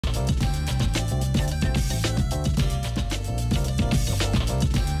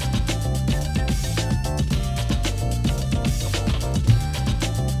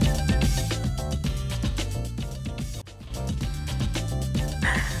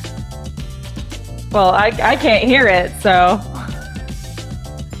Well, I can't hear it, so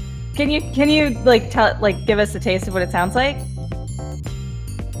can you like give us a taste of what it sounds like?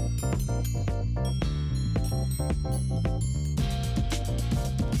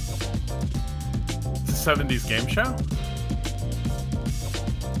 It's a 70s game show?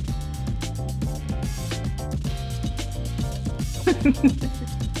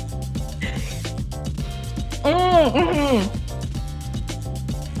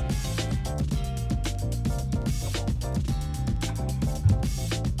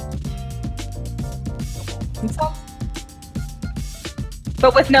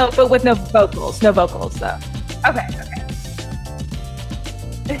 But with no vocals, no vocals though. Okay.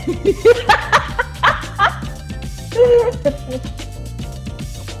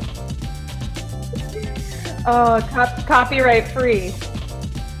 Oh, copyright free.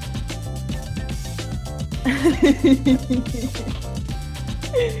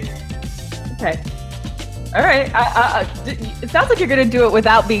 Okay. All right. It sounds like you're gonna do it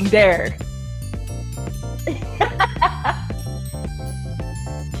without being dared.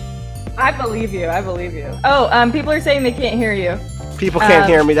 I believe you. Oh, people are saying they can't hear you. People can't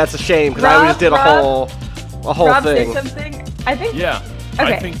hear me. That's a shame because I always did a whole Rob, thing. Say something. I think. Yeah.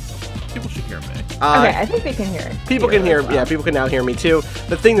 Okay. I think people should hear me. Okay, I think they can hear it. People can hear. Yeah, people can now hear me too.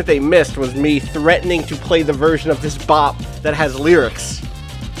 The thing that they missed was me threatening to play the version of this bop that has lyrics.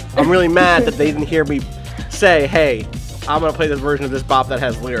 I'm really mad that they didn't hear me say, "Hey, I'm gonna play this version of this bop that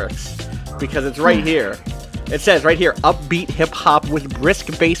has lyrics," because it's right here. It says right here, upbeat hip-hop with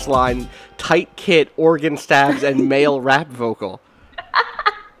brisk bass line, tight kit, organ stabs, and male rap vocal.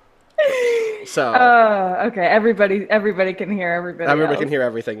 So. Okay. Everybody can hear everybody. Everybody can hear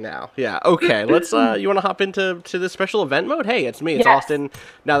everything now. Yeah. Okay. Let's. You want to hop into this special event mode? Hey, it's me. It's Austin.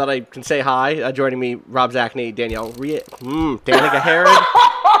 Now that I can say hi, joining me, Rob Zachney, Danielle, Danika Herod.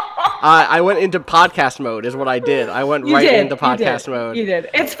 I went into podcast mode. Is what I did. I went into podcast mode. You did.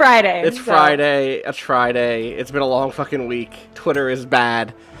 It's Friday. It's Friday. It's Friday. It's been a long fucking week. Twitter is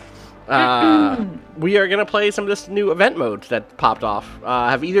bad. We are gonna play some of this new event mode that popped off.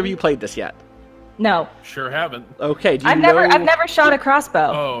 Have either of you played this yet? No. Sure haven't. Okay. I've never shot a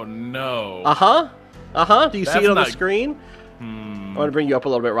crossbow. Oh no. Do you see it on the screen? I want to bring you up a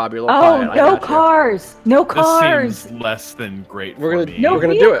little bit, Rob. You're a little quiet. No cars. No cars. This seems less than great for me. We're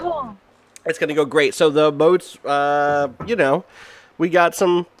gonna do it. It's gonna go great. So the modes, we got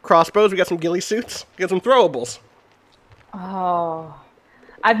some crossbows, we got some ghillie suits, we got some throwables. Oh,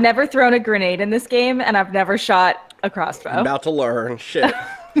 I've never thrown a grenade in this game, and I've never shot a crossbow. I'm about to learn. Shit.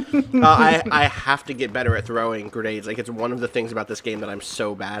 I have to get better at throwing grenades. Like, it's one of the things about this game that I'm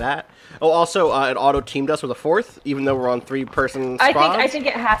so bad at. Oh, also, it auto-teamed us with a fourth, even though we're on three-person squads. I think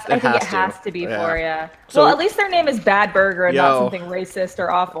it has to be for you. So, well, at least their name is Bad Burger and not something racist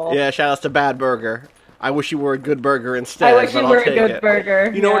or awful. Yeah, shout outs to Bad Burger. I wish you were a good burger instead. I wish you were a good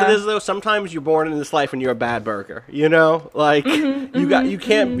burger. You know what it is though? Sometimes you're born in this life and you're a bad burger. You know, like you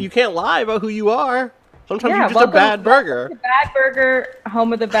can't lie about who you are. Sometimes you're just a bad burger. Bad Burger,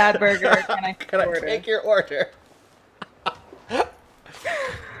 home of the Bad Burger. Can I take your order?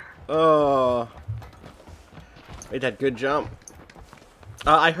 Oh, made that good jump.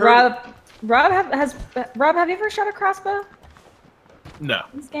 I heard. Rob, have you ever shot a crossbow? No.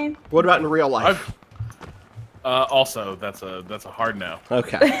 This game. What about in real life? Also, that's a hard no.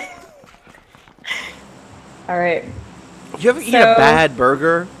 Okay. All right. You ever eat a bad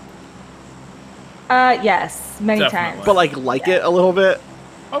burger? Yes, many Definitely. times. But like it a little bit?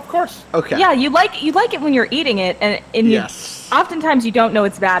 Of course. Okay. Yeah, you like it when you're eating it, and yes. Oftentimes you don't know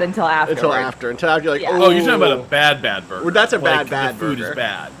it's bad until after. Until after you're like, yeah. oh, you're talking about a bad burger. Well, that's a like bad the food burger. is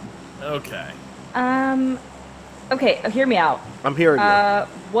bad. Okay. Okay, hear me out. I'm hearing you.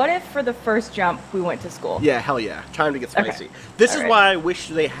 What if for the first jump we went to school? Yeah, hell yeah. Time to get spicy. Okay. This is why I wish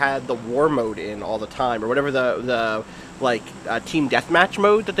they had the war mode in all the time, or whatever the team deathmatch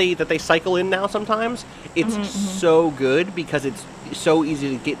mode that they cycle in now sometimes. It's so good because it's so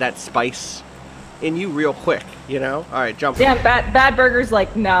easy to get that spice in you real quick, you know? All right, jump. Yeah, Bad Burger's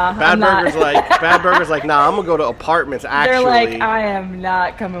like, nah, Bad Burger's like, nah, I'm gonna go to apartments, actually. They're like, I am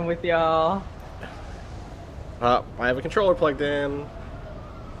not coming with y'all. I have a controller plugged in.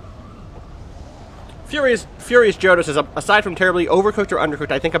 Furious Jodo says, aside from terribly overcooked or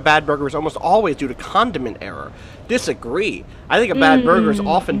undercooked, I think a bad burger is almost always due to condiment error. Disagree. I think a bad burger is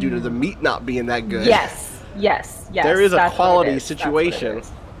often due to the meat not being that good. Yes. There is a quality situation.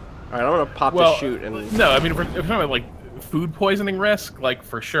 All right, I'm gonna pop this shoot and. No, I mean if we're talking about like food poisoning risk, like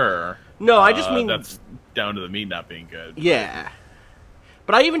for sure. No, I just mean that's down to the meat not being good. Yeah,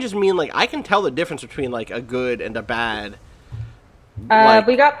 but I even just mean like I can tell the difference between like a good and a bad. Like,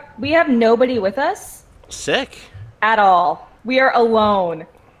 we have nobody with us. Sick. At all. We are alone.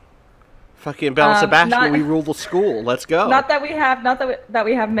 Fucking Bell Sebastian, we rule the school. Let's go. Not that we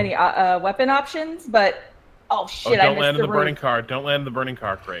have many weapon options, but oh shit! Don't land in the burning car. Don't land in the burning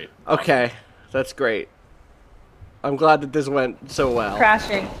car crate. Okay, that's great. I'm glad that this went so well.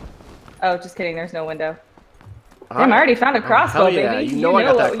 Crashing. Oh, just kidding. There's no window. Damn, I already found a crossbow, yeah. baby. You know I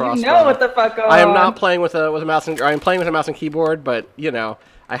got that crossbow. You know what the fuck going on. I am not playing with a mouse and I am playing with a mouse and keyboard, but you know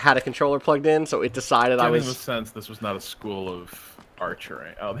I had a controller plugged in, so it decided I was. Giving the sense this was not a school of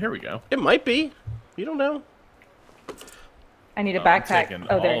archery. Oh, here we go. It might be. You don't know. I need a backpack. I'm taking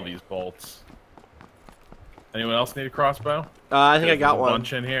all these bolts. Anyone else need a crossbow? I think I got one.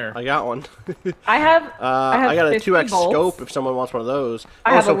 Bunch in here. I got one. I have I got a 2x scope if someone wants one of those.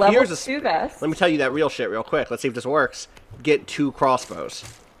 I have a level 2 vest. Let me tell you that real shit real quick. Let's see if this works. Get 2 crossbows.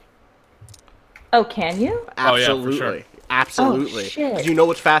 Oh, can you? Absolutely. Yeah, for sure. Absolutely. Oh, shit. Did you know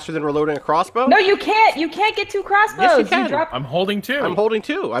what's faster than reloading a crossbow? No, you can't. You can't get 2 crossbows. Yes, you can. I'm holding 2. I'm holding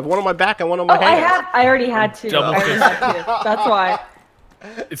 2. I have one on my back and one on my hands. I already had 2. Double That's why.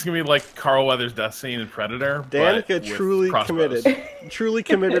 It's gonna be like Carl Weathers' death scene in Predator. Danika truly committed. Truly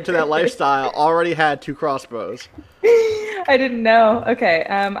committed to that lifestyle. Already had 2 crossbows. I didn't know. Okay,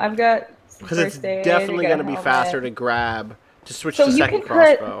 I've got because it's definitely going to be faster to grab to switch to second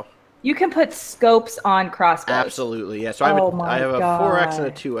crossbow. You can put scopes on crossbows. Absolutely, yeah. So I have a 4x and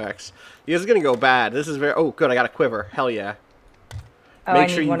a 2x. This is going to go bad. This is very. Oh, good. I got a quiver. Hell yeah. Make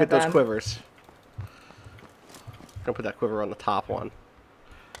sure you get those quivers. I'm gonna put that quiver on the top one.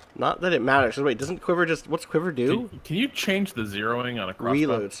 Not that it matters. Wait, doesn't quiver just... What's quiver do? Can you change the zeroing on a crossbow?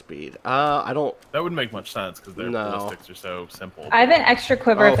 Reload speed. I don't... That wouldn't make much sense, because their ballistics are so simple. I have an extra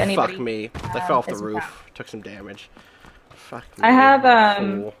quiver if anybody... fuck me. I fell off the roof. Took some damage. Fuck me. I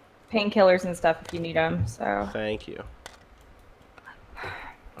have painkillers and stuff if you need them, so... Thank you.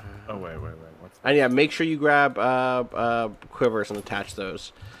 Oh, wait. What's and yeah, make sure you grab quivers and attach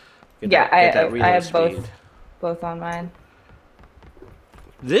those. I have both on mine.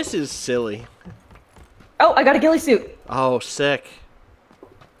 This is silly. Oh, I got a ghillie suit. Oh, sick.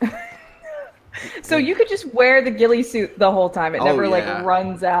 So you could just wear the ghillie suit the whole time. It never like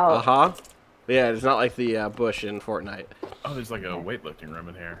runs out. Uh-huh. Yeah, it's not like the bush in Fortnite. Oh, there's like a weightlifting room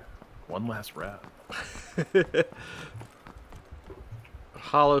in here. One last rep.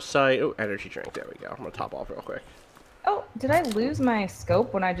 Hollow sight. Oh, energy drink. There we go. I'm going to top off real quick. Oh, did I lose my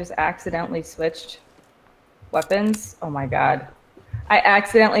scope when I just accidentally switched weapons? Oh my god. I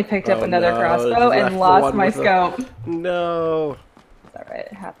accidentally picked up another crossbow and lost my scope. No. It's alright,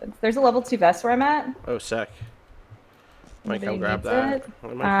 it happens. There's a level 2 vest where I'm at. Oh, sick. Might come grab that.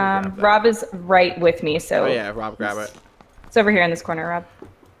 Rob is right with me, so... Oh yeah, Rob, grab it. It's over here in this corner, Rob.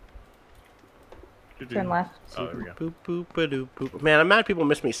 Turn left. Oh, there we go. Boop, boop, ba-doop, boop. Man, I'm mad people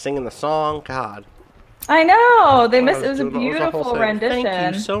miss me singing the song. God. I know! They missed... It was a beautiful rendition.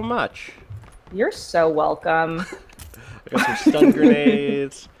 Thank you so much. You're so welcome. I got some stun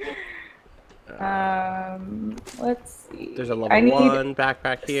grenades. Let's see. There's a level 1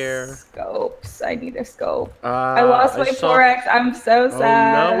 backpack here. Scopes. I need a scope. I lost my 4x. I'm so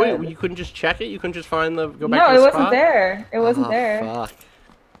sad. Oh, no, wait. You couldn't just check it? You couldn't just find go back to the spot? No, it wasn't there. It wasn't there. Fuck.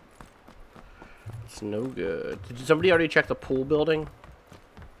 It's no good. Did somebody already check the pool building?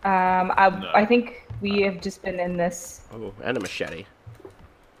 No. I think we have just been in this. Oh, and a machete.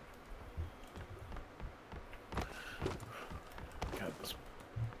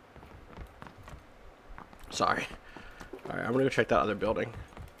 Sorry. Alright, I'm gonna go check that other building.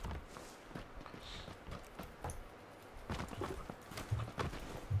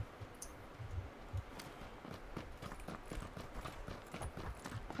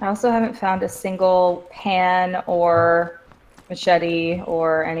 I also haven't found a single pan or machete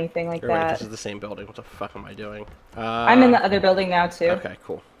or anything like that. Right, this is the same building. What the fuck am I doing? I'm in the other building now, too. Okay,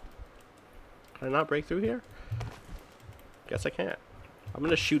 cool. Can I not break through here? Guess I can't. I'm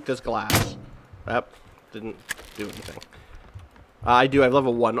gonna shoot this glass. Yep. Didn't do anything. I do have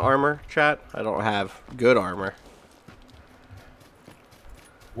level 1 armor, chat. I don't have good armor.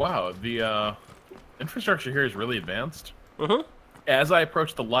 Wow, the infrastructure here is really advanced. Mm-hmm. As I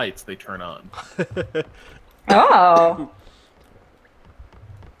approach the lights, they turn on. Oh.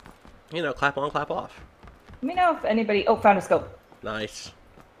 You know, clap on, clap off. Let me know if anybody... Oh, found a scope. Nice.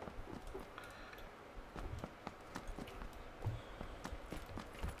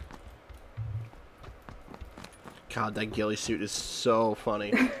 God, God, that ghillie suit is so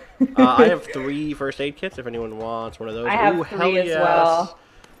funny. I have 3 first aid kits if anyone wants one of those. I have Ooh, 3 hell as yes. well.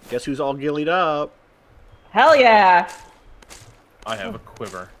 Guess who's all ghillied up? Hell yeah. I have a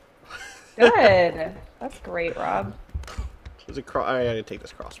quiver. Good. That's great, Rob. There's a I gotta take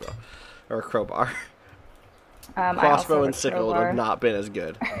this crossbow. Or a crowbar. I Crossbow also and sickle crowbar. have not been as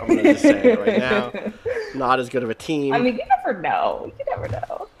good. I'm gonna just say it right now. Not as good of a team. I mean, you never know. You never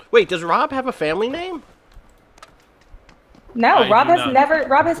know. Wait, does Rob have a family name? No, Rob has played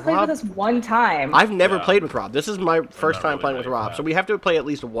Rob- with us one time. I've never played with Rob. This is my first time really playing with like Rob. that. So we have to play at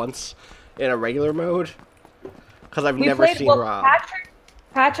least once in a regular mode. Because I've We never played, seen well, Rob.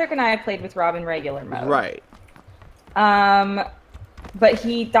 Patrick and I played with Rob in regular mode. Right. But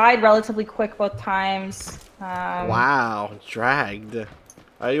he died relatively quick both times. Wow, dragged. You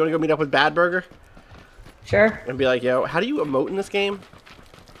want to go meet up with Bad Burger? Sure. And be like, yo, how do you emote in this game?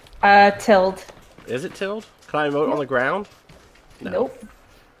 Tilled. Is it tilled? Can I emote on the ground? No. Nope.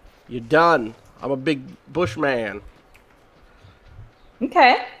 You're done. I'm a big bushman.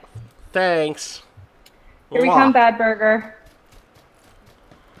 Okay. Thanks. Here we Mwah. come, Bad Burger.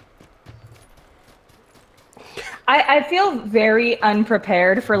 I feel very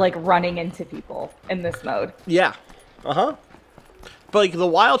unprepared for, like, running into people in this mode. Yeah. Uh-huh. But, like, the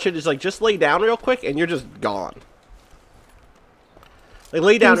wild shit is, like, just lay down real quick and you're just gone. Like,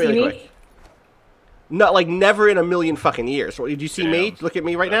 lay down Can you see really me? quick. Not, like, never in a million fucking years. What, did you see Damn. me? Look at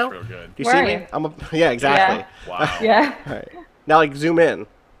me right That's now? real good. Do you Where see are me? you? I'm a... Yeah, exactly. Wow. Yeah. All right. Now, like, zoom in.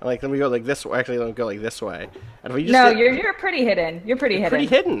 Like, let me go, like, this way. Actually, let me go, like, this way. And if we just No, sit- you're pretty hidden. You're pretty hidden. pretty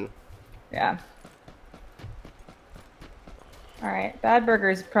hidden. Yeah. All right. Bad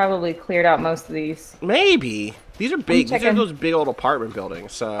Burger's probably cleared out most of these. Maybe. These are big. These are checking. those big old apartment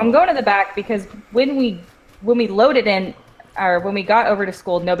buildings, so... I'm going to the back because when we loaded in, or when we got over to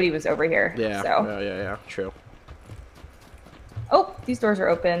school, nobody was over here. Yeah, So. yeah, true. Oh, these doors are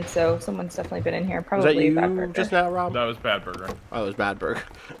open, so someone's definitely been in here. Was Probably that Bad you Burger. just now, Rob? That was Bad Burger. Oh, it was Bad Burger.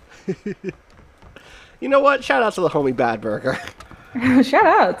 You know what? Shout out to the homie Bad Burger. Shout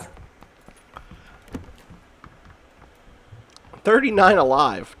out. 39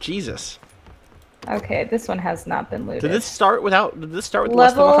 alive. Jesus. Okay, this one has not been looted. Did this start with less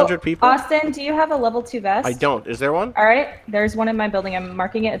than 100 people? Austin, do you have a level 2 vest? I don't. Is there one? All right, there's one in my building. I'm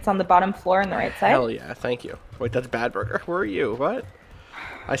marking it. It's on the bottom floor on the right side. Hell yeah, thank you. Wait, that's Bad Burger. Where are you? What?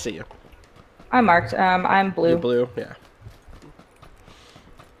 I see you. I'm marked. I'm blue. You blue? Yeah.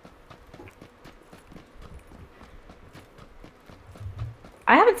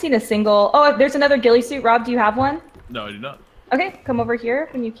 I haven't seen a single... Oh, there's another ghillie suit. Rob, do you have one? No, I do not. Okay, come over here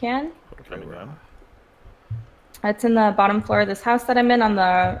when you can. Coming down. It's in the bottom floor of this house that I'm in on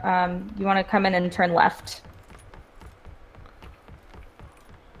the... you want to come in and turn left.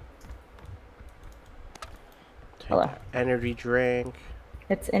 Take Hello. that energy drink.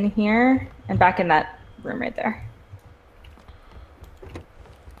 It's in here and back in that room right there.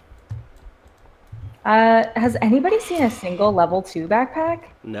 Has anybody seen a single level 2 backpack?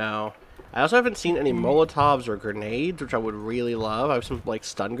 No. I also haven't seen any Molotovs or grenades, which I would really love. I have some like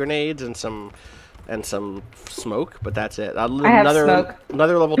stun grenades and some smoke, but that's it. I have smoke.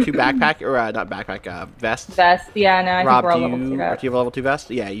 Another level 2 backpack or not backpack, vest. Vest. Yeah, no, I Rob, think we're all do level 2 you vest. have a level 2 vest?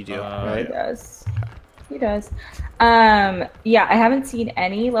 Yeah, you do. He Right? does. He does. Yeah, I haven't seen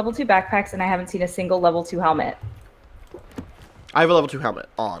any level 2 backpacks, and I haven't seen a single level 2 helmet. I have a level 2 helmet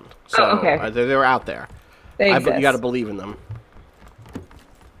on, so Oh, okay. They're out there. They exist. You got to believe in them.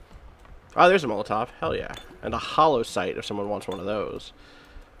 Oh, there's a Molotov. Hell yeah. And a hollow sight if someone wants one of those.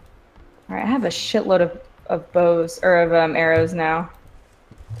 All right, I have a shitload of bows, or of arrows now.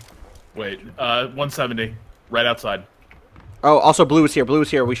 Wait, 170. Right outside. Oh, also blue is here. Blue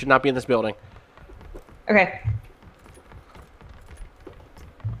is here. We should not be in this building. Okay.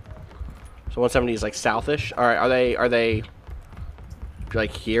 So 170 is like southish. All right, are they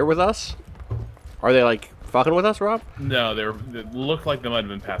like here with us? Are they like fucking with us, Rob? No, they look like they might have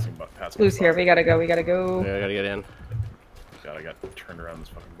been passing. Blue's here. We gotta go. We gotta go. Yeah, I gotta get in. God, I got turned around this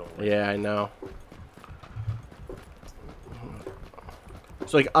fucking building. Yeah, I know.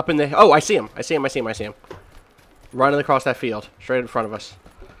 So like up in the... Oh, I see him. I see him. Running across that field. Straight in front of us.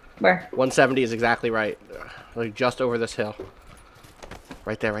 Where? 170 is exactly right. Like just over this hill.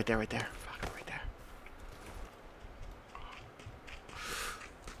 Right there. Fuck, right there.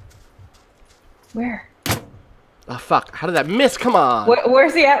 Where? Oh, fuck. How did that miss? Come on.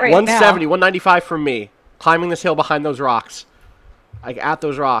 Where's he at right 170, now? 195 from me. Climbing this hill behind those rocks. Like, at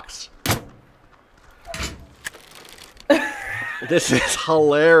those rocks. This is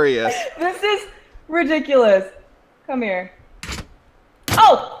hilarious. This is ridiculous. Come here.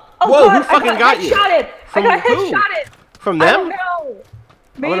 Oh! Oh, Whoa, God, who fucking got you? Headshot it! From I got who? headshotted. From I them? don't know.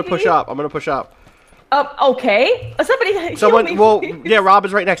 I'm gonna push up. I'm gonna push up. Okay. Somebody. Someone. Heal me, Well, please. yeah. Rob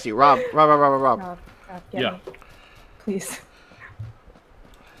is right next to you. Rob. Rob, get Yeah. me. Please.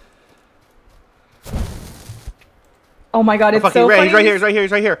 Oh my god, it's Fucking so Ray. funny. He's right here. He's right here.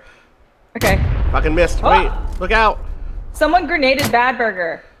 He's right here. Okay. Fucking missed. Oh. Wait. Look out. Someone grenaded Bad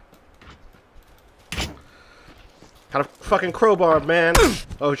Burger. Got a fucking crowbar, man.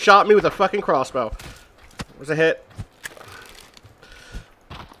 Oh, shot me with a fucking crossbow. Where's a hit?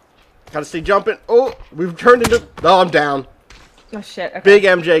 Gotta stay jumping. Oh, we've turned into. Oh, I'm down. Oh shit. Okay. Big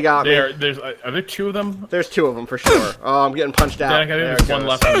MJ got me. Are there 2 of them? There's 2 of them for sure. Oh, I'm getting punched out. Danika, I think There there's it one goes.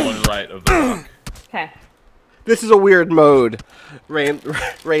 left and one right of the rock. Okay. This is a weird mode. Rain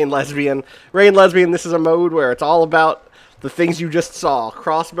Lesbian. Rain Lesbian, this is a mode where it's all about the things you just saw.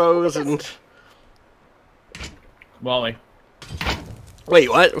 Crossbows and... Wally. Wait,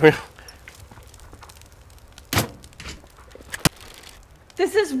 what?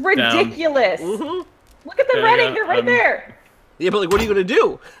 This is ridiculous. Look at the Yeah, red yeah, ink. They're right there. Yeah, but like, what are you gonna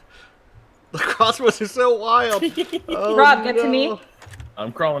do? The crossbows are so wild. Oh, Rob, get to me.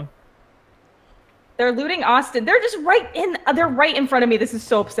 I'm crawling. They're looting Austin. They're just right in. They're right in front of me. This is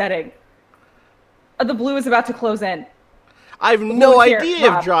so upsetting. The blue is about to close in. I have blue no is here, idea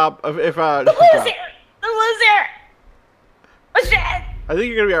Rob. if drop... If, The blue is drop. here. The blue is here. Oh shit. I think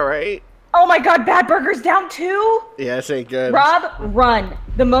you're gonna be alright. Oh my god, Bad Burger's down too. Yeah, this ain't good. Rob, run.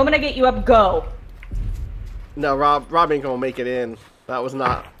 The moment I get you up, go. No, Rob ain't gonna make it in. That was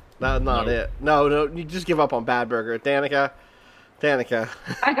not it. No, you just give up on Bad Burger. Danika.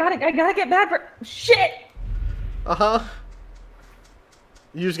 I gotta get Bad Burger. Shit. Uh-huh.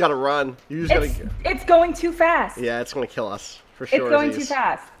 You just gotta run. You just gotta... It's going too fast. Yeah, it's gonna kill us. For sure. It's going Aziz. too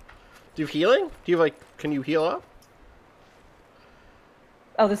fast. Do you have healing? Do you have, like... Can you heal up?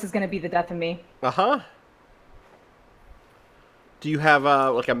 Oh, this is gonna be the death of me. Uh-huh. Do you have,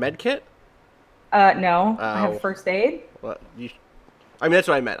 like a med kit? No. I Oh. have first aid. What? I mean, that's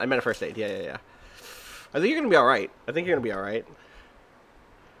what I meant. I meant a first aid. Yeah. I think you're gonna be alright.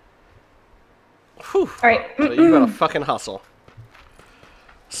 Whew. Alright. So you gotta fucking hustle.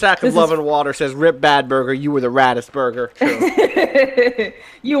 Sack of Love and Water says, "Rip Bad Burger, you were the raddest burger." True.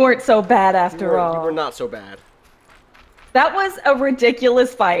 You weren't so bad after you all. were not so bad. That was a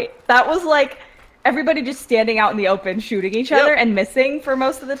ridiculous fight. That was like everybody just standing out in the open shooting each other and missing for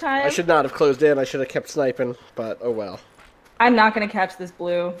most of the time. I should not have closed in. I should have kept sniping, but oh well. I'm not gonna catch this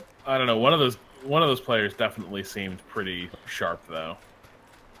blue. I don't know. One of those players definitely seemed pretty sharp, though.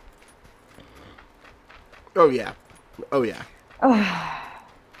 Oh yeah.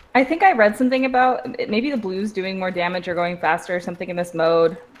 I think I read something about maybe the blues doing more damage or going faster or something in this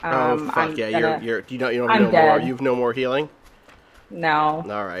mode. Oh fuck I'm yeah! gonna- You don't I'm have no more. dead. You've no more healing. No.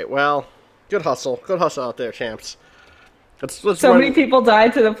 All right. Well, good hustle out there, champs. Let's So run. many people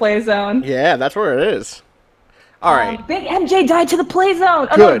died to the play zone. Yeah, that's where it is. All right. Big MJ died to the play zone.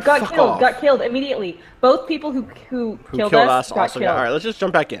 Oh Good, no, got fuck killed. off. Got killed immediately. Both people who killed us got also killed. All right, let's just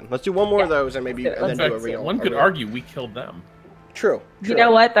jump back in. Let's do one more of Yeah. those and maybe Let's do it. and then In do a fact, real. one could argue we killed them. True. You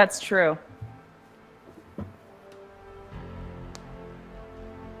know what? That's true.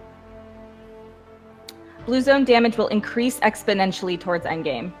 Blue zone damage will increase exponentially towards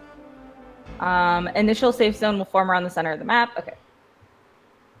endgame. Initial safe zone will form around the center of the map. Okay.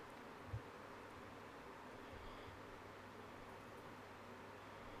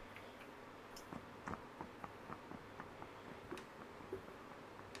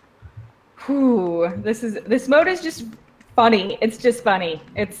 Whew, this mode is just funny. It's just funny.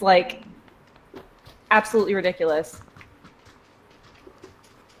 It's like absolutely ridiculous.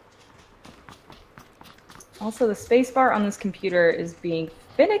 Also, the spacebar on this computer is being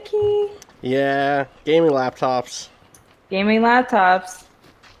finicky. Yeah, gaming laptops. Gaming laptops.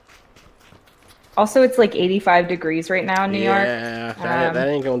 Also, it's like 85 degrees right now in New York. Yeah, that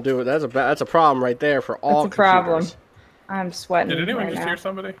ain't gonna do it. That's a problem right there for all. That's a problem. computers. I'm sweating. Did anyone right just now. hear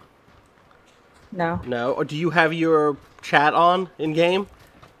somebody? No. No. Or do you have your chat on in game?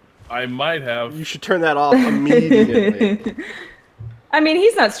 I might have. You should turn that off immediately. I mean,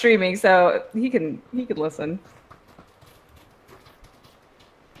 he's not streaming, so he could listen.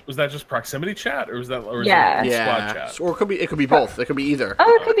 Was that just proximity chat, or was that Yeah. squad Yeah. chat? Or it could be both. It could be either.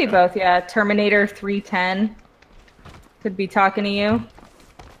 Oh, it could be both. Yeah, Terminator 310 could be talking to you.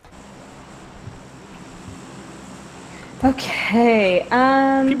 Okay.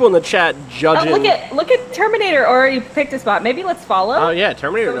 People in the chat judging. Oh, look at Terminator already picked a spot. Maybe let's follow. Oh yeah,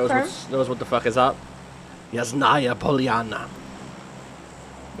 Terminator Confirm? knows what the fuck is up. Yasnaya Poliana.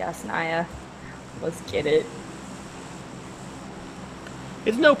 Yes, Naya. Let's get it.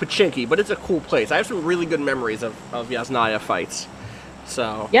 It's no Pachinki, but it's a cool place. I have some really good memories of Yasnaya fights.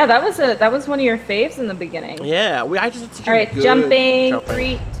 So yeah, that was one of your faves in the beginning. Yeah, I just had such all a right, good jumping.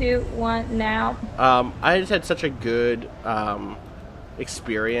 3, 2, 1, now. I just had such a good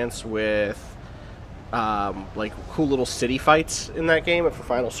experience with like cool little city fights in that game for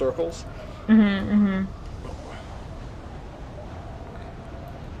Final Circles.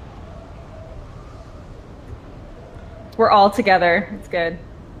 We're all together. It's good.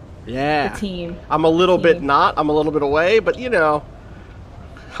 Yeah. The team. I'm a little bit away, but you know,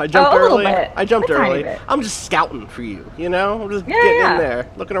 I jumped a little early. bit. I jumped A tiny early. bit. I'm just scouting for you, you know? I'm just getting in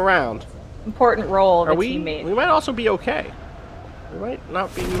there, looking around. Important role of a we teammate. might also be okay. We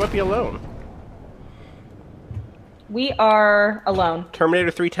might be alone. We are alone.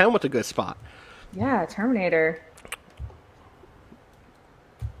 Terminator 310 with a good spot. Yeah, Terminator.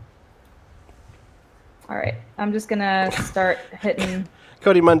 All right, I'm just gonna start hitting.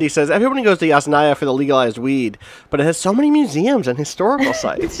 Cody Mundy says, everybody goes to Yasnaya for the legalized weed, but it has so many museums and historical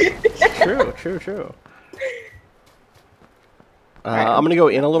sites. It's true. Right. I'm going to go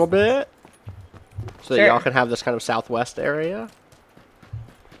in a little bit so that Sure. y'all can have this kind of southwest area.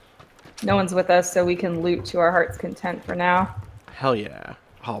 No one's with us, so we can loot to our heart's content for now. Hell yeah.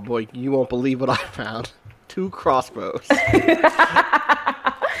 Oh boy, you won't believe what I found. 2 crossbows.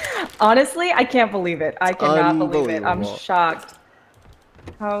 Honestly, I can't believe it. I cannot believe it. I'm shocked.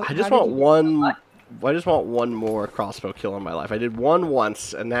 I just want one more crossbow kill in my life. I did one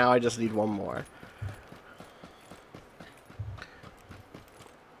once, and now I just need one more.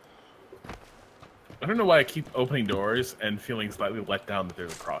 I don't know why I keep opening doors and feeling slightly let down that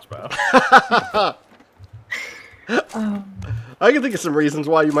there's a crossbow. I can think of some reasons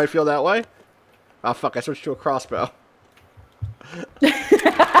why you might feel that way. Oh fuck, I switched to a crossbow.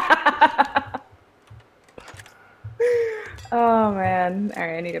 Oh man.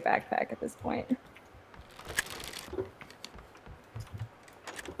 Alright, I need a backpack at this point.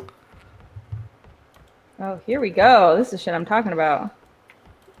 Oh, here we go. This is shit I'm talking about.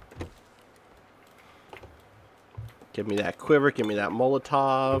 Give me that quiver, give me that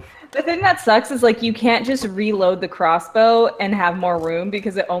Molotov. The thing that sucks is like you can't just reload the crossbow and have more room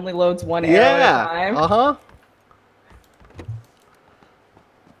because it only loads one arrow at a time. Uh-huh.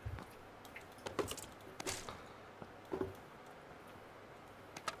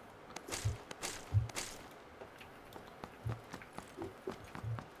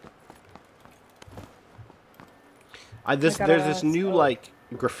 There's this new like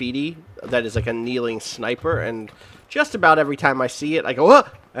graffiti that is like a kneeling sniper, and just about every time I see it, I go, "Ah!"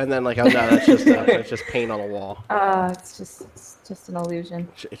 And then like, oh no, it's just paint on a wall. It's just an illusion.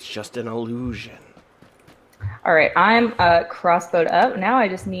 It's just an illusion. All right, I'm crossbowed up. Now I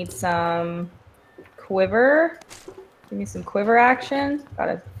just need some quiver. Give me some quiver action. Got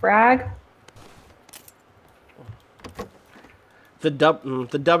a frag. The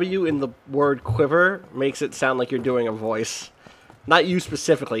W in the word quiver makes it sound like you're doing a voice. Not you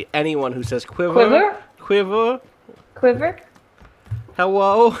specifically. Anyone who says quiver. Quiver? Quiver. Quiver?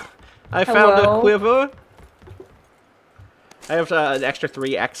 Hello. I found a quiver. I have an extra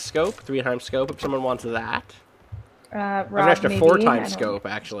 3x scope, 3x scope if someone wants that. Rob, I have an extra 4x scope,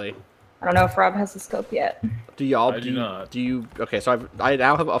 actually. I don't know if Rob has the scope yet. Do y'all? I do not. Do you? Okay, so I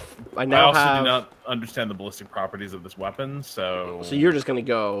now have a. I I also do not understand the ballistic properties of this weapon, so. So you're just gonna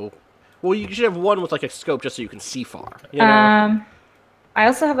go. Well, you should have one with like a scope just so you can see far. You know? I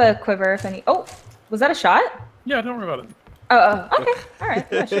also have a quiver if any. Oh, was that a shot? Yeah, don't worry about it. Oh, okay. All right.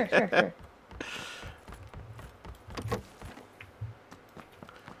 Yeah, sure.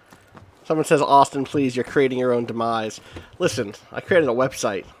 Someone says, Austin, please, you're creating your own demise. Listen, I created a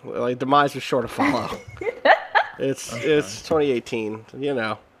website. Like, demise was sure to follow. It's 2018. You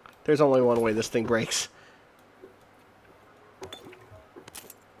know, there's only one way this thing breaks.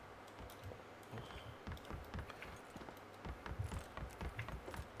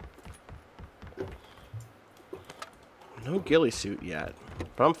 No ghillie suit yet,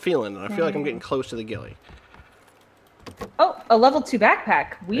 but I'm feeling it. I feel like I'm getting close to the ghillie. Oh, a level 2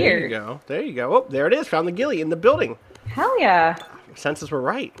 backpack. Weird. There you go. There you go. Oh, there it is. Found the ghillie in the building. Hell yeah. Senses were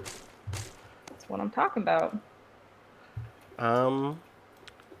right. That's what I'm talking about.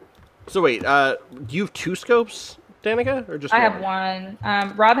 So wait, do you have 2 scopes, Danika, or just I one? have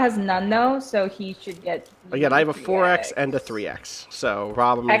one. Rob has none though, so he should get. Again, I have a 4x and a 3x. So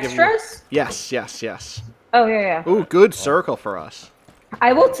Rob, I'm gonna give you... Extras? Yes. Oh yeah. Ooh, good circle for us.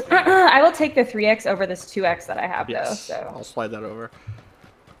 I will. I will take the 3x over this 2x that I have though. Yes, So. I'll slide that over.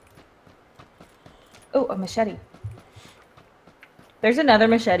 Oh, a machete. There's another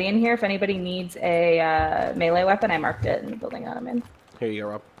machete in here. If anybody needs a melee weapon, I marked it in the building that I'm in. Here you go,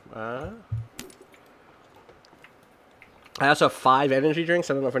 Rob. I also have 5 energy drinks.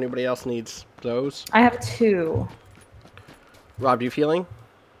 I don't know if anybody else needs those. I have 2. Rob, do you feeling?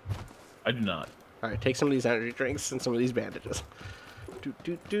 I do not. All right, take some of these energy drinks and some of these bandages.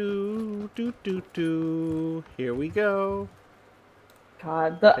 Here we go.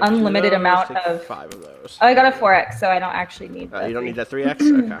 God, the unlimited amount of... 5 of those. Oh, I got a 4x, so I don't actually need that. You don't need that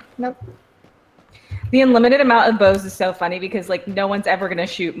 3x? Okay. Nope. The unlimited amount of bows is so funny because, like, no one's ever going to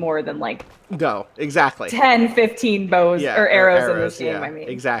shoot more than, like... No, exactly. 10, 15 bows or arrows in this game, yeah, I mean.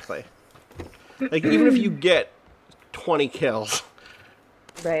 Exactly. Like, even if you get 20 kills.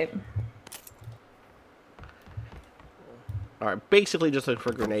 Right. Alright, basically just looking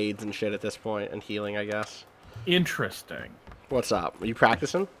for grenades and shit at this point, and healing, I guess. Interesting. What's up? Are you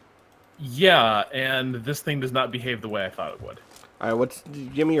practicing? Yeah, and this thing does not behave the way I thought it would. Alright,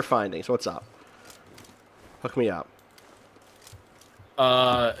 give me your findings. What's up? Hook me up.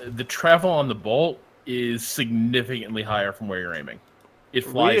 The travel on the bolt is significantly higher from where you're aiming. It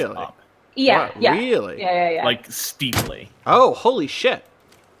flies up. Yeah, What? yeah. Really? Yeah. Like, steeply. Oh, holy shit.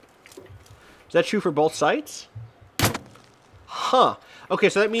 Is that true for both sights? Huh. Okay,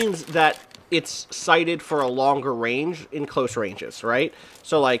 so that means that it's sighted for a longer range in close ranges, right?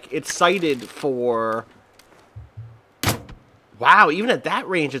 So, like, it's sighted for... Wow, even at that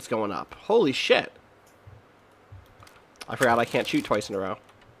range it's going up. Holy shit. I forgot I can't shoot twice in a row.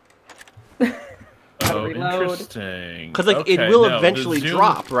 Oh, reload. interesting. Because, like, it will eventually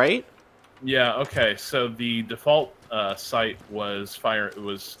drop, right? Yeah, okay. So the default sight was fire. It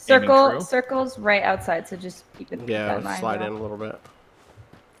was aiming true. Circle's right outside, so just keep it in mind. Yeah, slide in a little bit.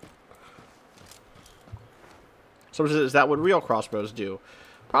 So is that what real crossbows do?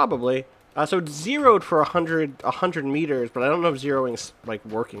 Probably. So it's zeroed for 100 meters, but I don't know if zeroing's like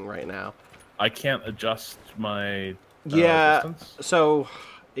working right now. I can't adjust my distance? So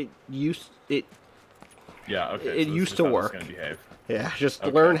it used Yeah, okay. It so used to work. Gonna behave. Yeah, just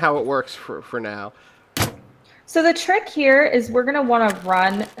learn how it works for now. So the trick here is we're gonna want to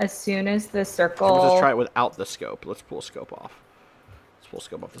run as soon as the circle. Let's just try it without the scope. Let's pull scope off. Let's pull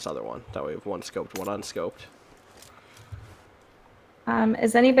scope off this other one. That way we have one scoped, one unscoped.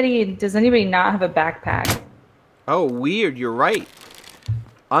 Does anybody not have a backpack? Oh, weird. You're right.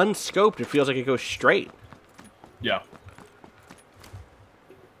 Unscoped, it feels like it goes straight. Yeah.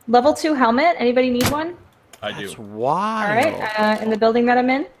 Level 2 helmet. Anybody need one? I do. That's wild. All right. In the building that I'm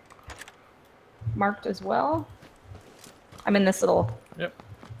in, marked as well. I'm in this little. Yep.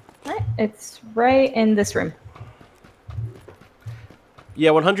 All right. It's right in this room.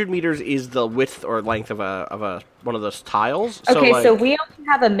 Yeah, 100 meters is the width or length of one of those tiles. Okay, so so we only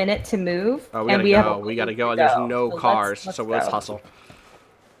have a minute to move. Oh, and we gotta go. And there's no cars, let's so let's go. hustle.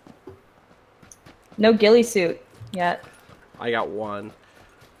 No ghillie suit yet. I got one.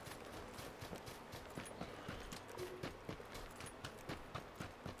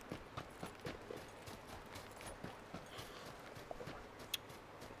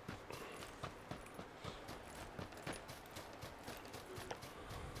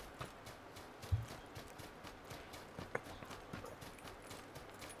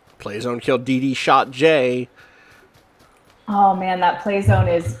 Play zone killed DD shot J. Oh man, that play zone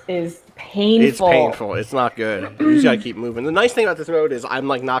is painful. It's painful. It's not good. You just gotta keep moving. The nice thing about this mode is I'm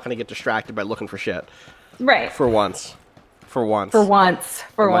like not gonna get distracted by looking for shit. Right. For once. For once. For once.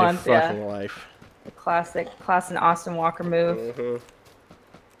 For my once. fucking Yeah. life. The classic Austin Walker move. Mm-hmm.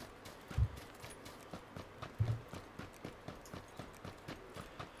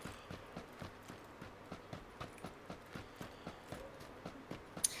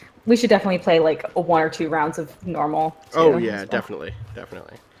 We should definitely play like 1 or 2 rounds of normal. Too, Oh yeah, well. definitely.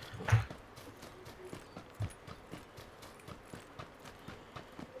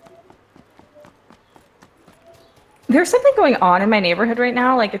 There's something going on in my neighborhood right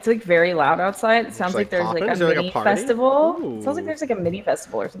now. Like it's like very loud outside. It sounds like there's popping? like Is a there, like, a mini party? festival. Ooh. It sounds like there's like a mini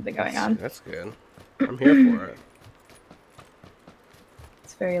festival or something going on. That's good. I'm here for it.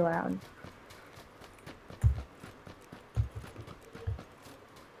 It's very loud.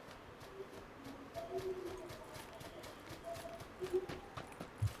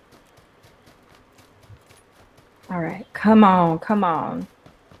 All right, come on.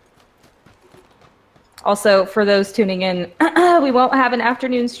 Also, for those tuning in, we won't have an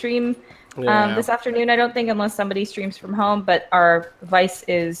afternoon stream this afternoon, I don't think, unless somebody streams from home. But our Vice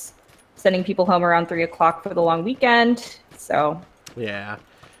is sending people home around 3 o'clock for the long weekend. So yeah.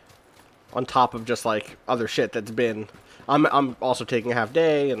 On top of just like other shit that's been, I'm also taking a half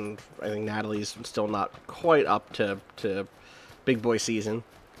day, and I think Natalie's still not quite up to big boy season.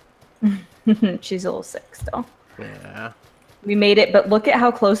 she's a little sick still. Yeah. We made it, but look at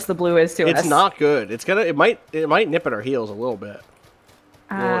how close the blue is to us. It's not good. It might nip at our heels a little bit.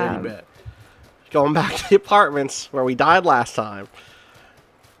 A little itty bit. Going back to the apartments where we died last time.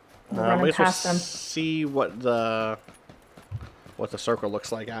 I guess we'll see what the circle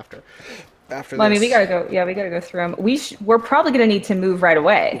looks like after well, this. I mean, we gotta go. Yeah, we gotta go through them. We're probably gonna need to move right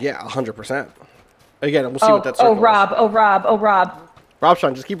away. Yeah, 100%. Again, we'll see what that circle is. Rob. Rob's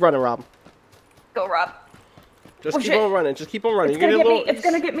trying. Just keep running, Rob. Go, Rob. Just keep on running. Just keep on running. It's gonna get me. It's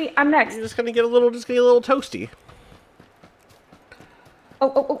gonna get me. I'm next. You're just gonna get a little toasty.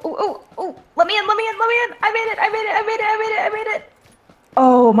 Oh! Let me in! I made it!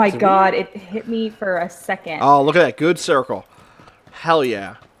 Oh my God! It hit me for a second. Oh, look at that good circle. Hell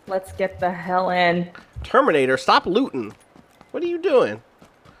yeah. Let's get the hell in. Terminator, stop looting. What are you doing?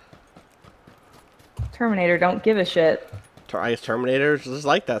 Terminator, don't give a shit. I guess Terminators just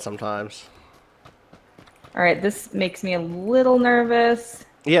like that sometimes. All right, this makes me a little nervous.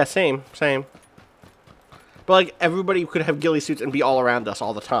 Yeah, same. But like everybody could have ghillie suits and be all around us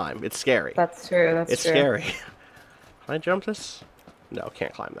all the time. It's scary. That's true. It's scary. Can I jump this? No,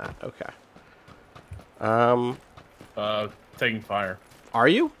 can't climb that. Okay. Taking fire. Are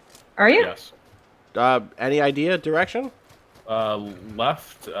you? Are you? Yes. Any idea direction?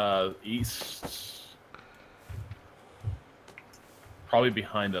 Left, east. Probably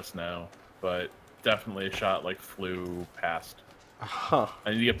behind us now, but definitely a shot like flew past. Huh.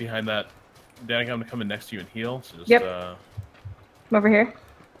 I need to get behind that. Danika, I'm gonna come in next to you and heal. So just, Yep. Come over here.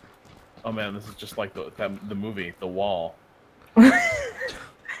 Oh man, this is just like the movie, The Wall.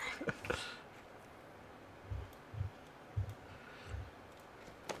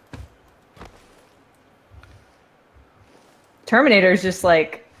 Terminator's just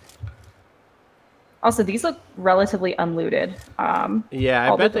like. Also, these look relatively unlooted.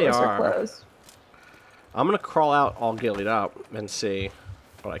 Yeah, I bet they are closed. I'm gonna crawl out all ghillied up and see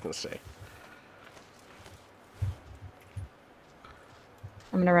what I can see.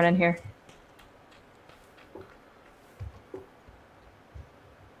 I'm gonna run in here.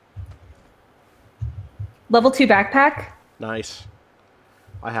 Level 2 backpack. Nice.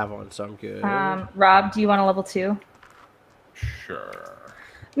 I have one, so I'm good. Rob, do you want a level 2? Sure.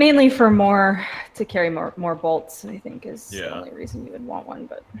 Mainly for to carry more bolts, I think is the only reason you would want one,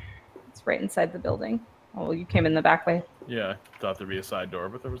 but it's right inside the building. Oh, well, you came in the back way. Yeah, I thought there'd be a side door,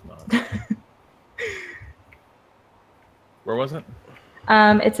 but there was not. Where was it?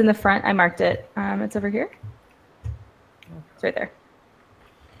 It's in the front. I marked it. It's over here. Okay. It's right there.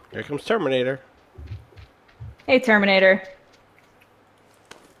 Here comes Terminator. Hey, Terminator.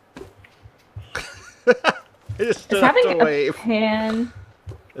 I just stood up to wave. Pan.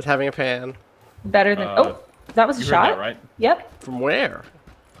 It's having a pan. Better than... that was a shot? Heard that, right? Yep. From where?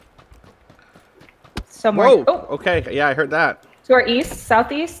 Somewhere. Whoa! Oh. Okay, yeah, I heard that. To our east,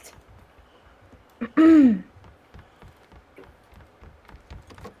 southeast. About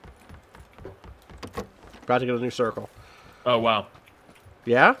to get a new circle. Oh, wow.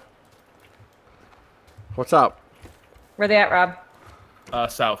 Yeah? What's up? Where they at, Rob?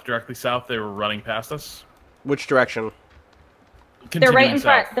 South. Directly south. They were running past us. Which direction? They're right in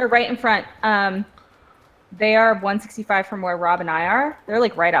front. They're right in front. They are 165 from where Rob and I are. They're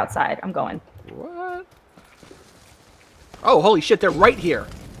like right outside. I'm going. What? Oh, holy shit, they're right here.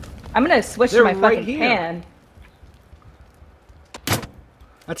 I'm gonna switch to my fucking pan.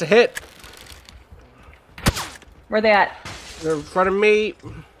 That's a hit. Where they at? They're in front of me.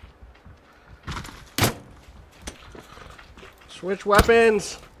 Switch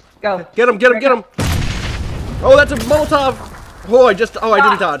weapons. Go. Get him, get him, get him. Oh, that's a Molotov. Oh, I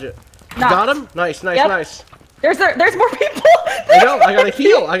didn't dodge it. Got him? Nice, nice, nice. There's more people. I know, I gotta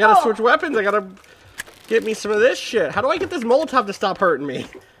heal. I gotta switch weapons. I gotta get me some of this shit. How do I get this Molotov to stop hurting me?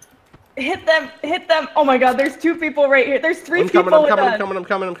 Hit them, hit them. Oh my god, there's 2 people right here. There's 3 people. I'm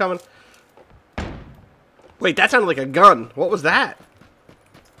coming. Wait, that sounded like a gun. What was that?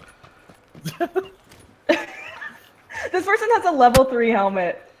 This person has a level 3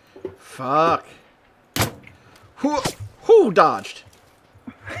 helmet. Fuck. Who dodged?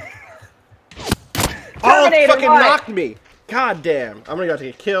 Oh, it fucking knocked me. God damn. I'm gonna have to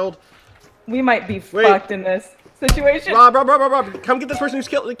get killed. We might be fucked in this situation. Rob. Come get this person who's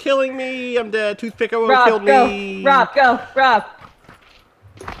killing me. I'm dead. Toothpick killed me. Rob, go. Rob.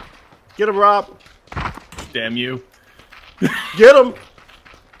 Get him, Rob. Damn you. Get him.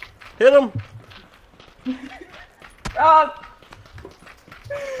 Hit him. Rob.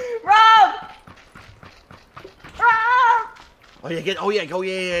 Rob. Rob.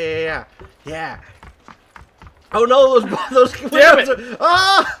 Yeah. Oh no, those damn it.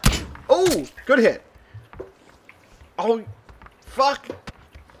 Ah! Oh, good hit. Oh, Fuck!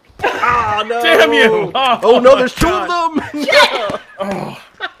 Ah, no! Damn you! Oh no, there's two of God. them!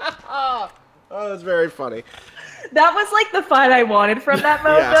 Oh, that's very funny. That was like the fight I wanted from that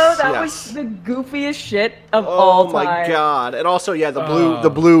mode, Yes, though. That yes. was the goofiest shit of all time. Oh my god! And also, yeah, the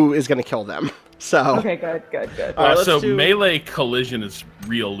blue is gonna kill them. So. Okay, good. All right, so let's do... melee collision is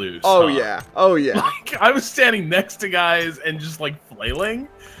real loose. Oh huh? yeah. Oh yeah. Like, I was standing next to guys and just like flailing.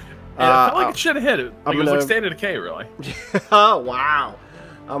 And it felt like it should have hit it. Like, it was like State of Decay, really. Oh wow!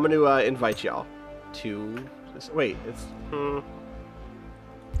 I'm gonna invite y'all to. Wait, it's.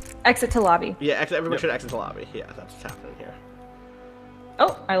 Exit to lobby. Yeah, everyone should exit the lobby. Yeah, that's what's happening here.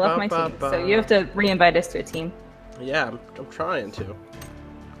 Oh, I left my team. So you have to re-invite us to a team. Yeah, I'm trying to.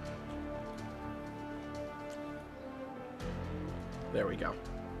 There we go.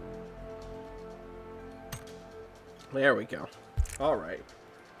 There we go. All right.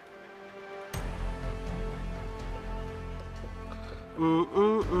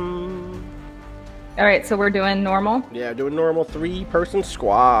 All right, so we're doing normal. Yeah, doing normal 3-person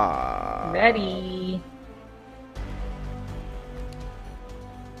squad. Ready.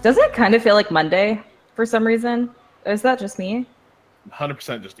 Does it kind of feel like Monday for some reason? Is that just me?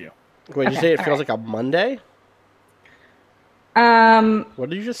 100% just you. Wait, did you say it feels like a Monday? What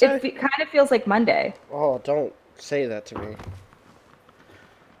did you just say? It kind of feels like Monday. Oh, don't say that to me.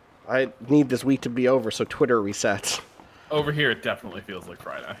 I need this week to be over so Twitter resets. Over here, it definitely feels like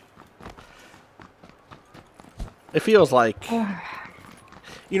Friday. It feels like... You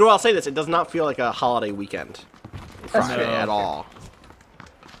know what, I'll say this. It does not feel like a holiday weekend. Friday at all.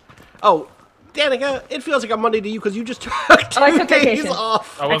 Oh, Danika, it feels like a Monday to you because you just took two days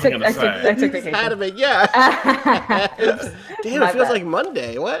off. I wasn't going to say. I took vacation. Had to make, yeah. Damn, it feels like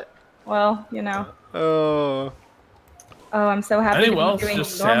Monday. What? Well, you know. Oh. Oh, I'm so happy Anyway, to it's be doing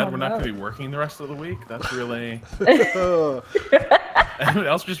just sad we're not going mode. to be working the rest of the week. That's really... Anyone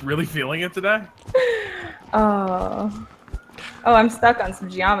else just really feeling it today? Oh. Oh, I'm stuck on some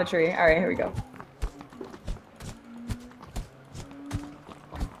geometry. All right, here we go.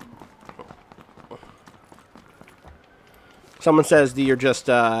 Someone says you're just,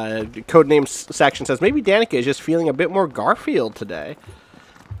 codename section says, maybe Danika is just feeling a bit more Garfield today.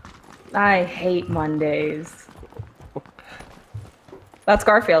 I hate Mondays. That's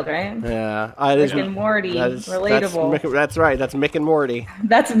Garfield, right? Yeah. Rick and Morty. Relatable. That's right. That's Mick and Morty.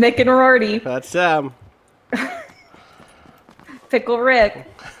 That's Mick and Rorty. That's them. Pickle Rick.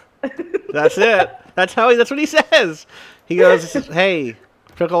 That's it. That's what he says. He goes, hey,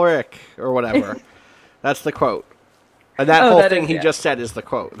 Pickle Rick, or whatever. That's the quote. And that whole thing he just said is the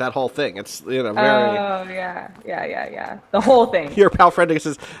quote. That whole thing. It's, you know, very... Oh, yeah. The whole thing. Your pal Frederick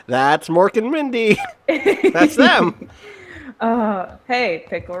says, that's Mork and Mindy. That's them. Hey,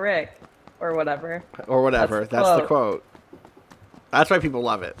 Pickle Rick. Or whatever. Or whatever. That's the quote. That's why people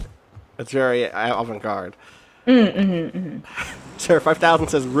love it. It's very avant-garde. Sir 5000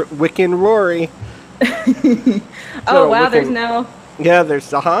 says, Wiccan Rory. Oh, wow, there's no... Yeah,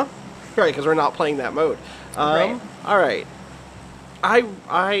 there's, Right, because we're not playing that mode. Right. All right. I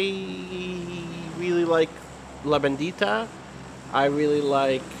really like La Bendita. I really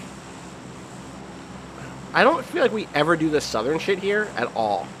like... I don't feel like we ever do the southern shit here at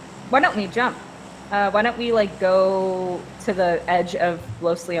all. Why don't we jump? Why don't we, like, go to the edge of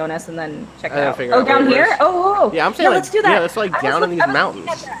Los Leones and then check it out? Oh, down here? Oh. Yeah, I'm saying, let's do that. Yeah, let's, like, down in these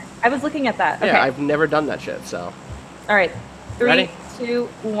mountains. I was looking at that. Okay. Yeah, I've never done that shit, so... All right. 3, Ready? 2,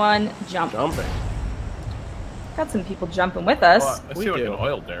 1, jump. Jumping. Got some people jumping with us. Well, I see like an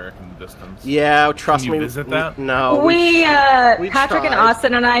oil derrick in the distance. Yeah, trust me. Can you visit that? No. We Patrick tried. and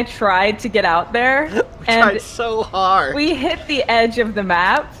Austin and I tried to get out there. and tried so hard. We hit the edge of the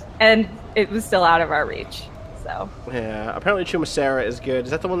map, and it was still out of our reach. So. Yeah, apparently Chumacera is good.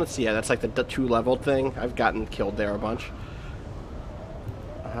 Is that the one that's... Yeah, that's like the 2-leveled thing. I've gotten killed there a bunch.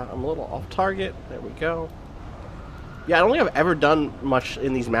 I'm a little off target. There we go. Yeah, I don't think I've ever done much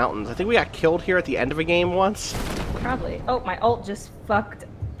in these mountains. I think we got killed here at the end of a game once. Probably. Oh, my ult just fucked.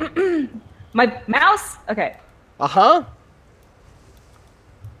 My mouse? Okay. Uh-huh.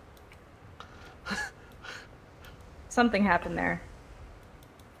 Something happened there.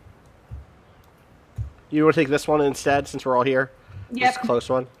 You want to take this one instead, since we're all here? Yep. This close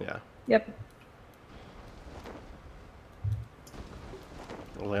one? Yeah. Yep.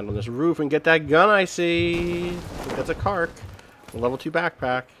 We'll land on this roof and get that gun I see. I think that's a Kark. A level 2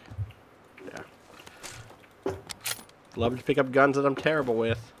 backpack. Yeah. Love to pick up guns that I'm terrible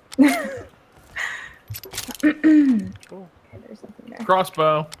with. Okay, there's nothing there.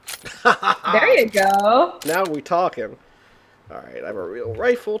 Crossbow. There you go. Now we talking. Alright, I have a real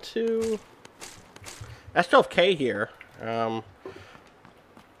rifle too. S12K here.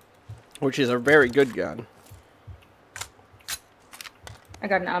 which is a very good gun. I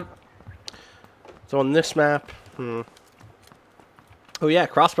got an ump. So on this map, oh yeah,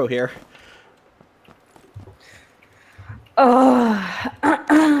 crossbow here. Oh,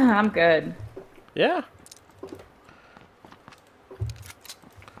 I'm good. Yeah.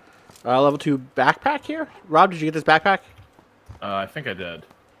 Level 2 backpack here. Rob, did you get this backpack? I think I did.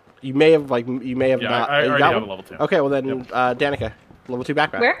 You may have not. I already have a level 2. Okay, well then, yep. Danika, level 2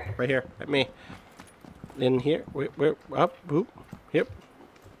 backpack. Where? Right here, at me. In here. Wait, up, boop. Yep.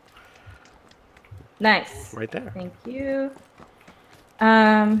 Nice. Right there. Thank you.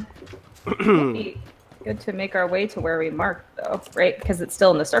 It'd be good to make our way to where we marked, though, right? Because it's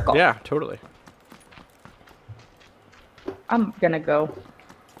still in the circle. Yeah, totally. I'm gonna go.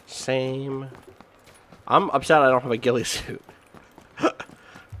 Same. I'm upset I don't have a ghillie suit.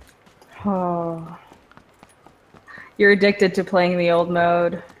 Oh. You're addicted to playing the old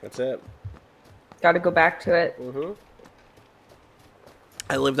mode. That's it. Gotta go back to it. Mm-hmm.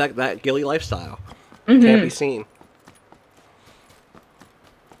 I live that ghillie lifestyle. Can't be seen.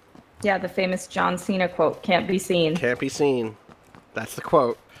 Yeah, the famous John Cena quote, can't be seen. Can't be seen. That's the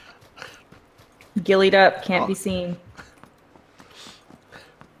quote. Gillied up, can't be seen.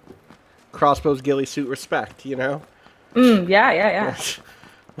 Crossbows ghillie suit respect, you know? Yeah.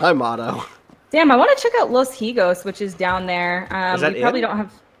 My motto. Damn, I want to check out Los Higos, which is down there. Is that we probably it? don't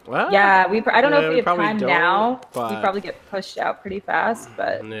have... Well, yeah, I don't know if we have probably time don't, now. but... We probably get pushed out pretty fast,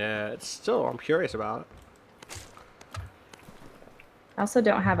 but... Yeah, it's still... I'm curious about it. I also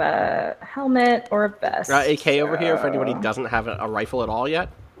don't have a helmet or a vest. AK over here if anybody doesn't have a rifle at all yet.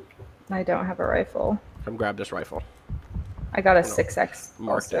 I don't have a rifle. Come grab this rifle. I got a 6X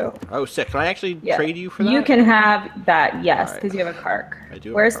also. Oh, sick. Can I actually trade you for that? You can have that, yes, because right. you have a Kark. I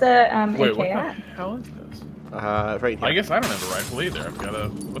do. Where's the Wait, AK what at? the hell is this? Right here. I guess I don't have a rifle either. I've got a...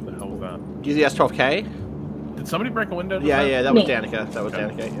 What the hell was that? Use the S12K? Did somebody break a window? Yeah, that was Me. Danika. That was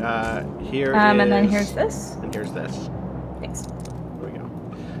Danika. Here and then here's this. And here's this. Thanks. There we go.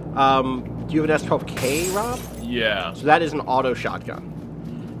 Do you have an S12K, Rob? Yeah. So that is an auto shotgun.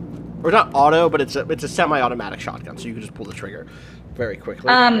 Or not auto, but it's a semi-automatic shotgun, so you can just pull the trigger very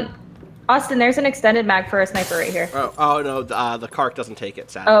quickly. Austin, there's an extended mag for a sniper right here. Oh no, the Kark doesn't take it,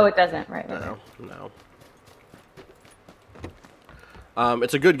 sadly. Oh, it doesn't. Right. No.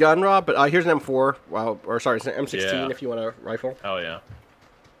 It's a good gun, Rob, but here's an M4. It's an M16 if you want a rifle. Hell yeah.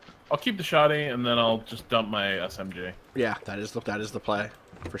 I'll keep the shotty, and then I'll just dump my SMG. Yeah, that is the play,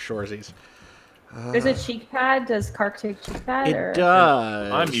 for sure, Z's. There's a cheek pad. Does Kark take cheek pad? It does.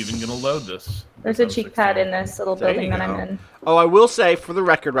 I'm even going to load this. There's a cheek pad in this little building that I'm in. Oh, I will say, for the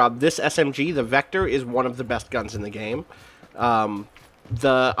record, Rob, this SMG, the Vector, is one of the best guns in the game. I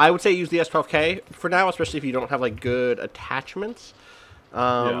would say use the S12K for now, especially if you don't have like good attachments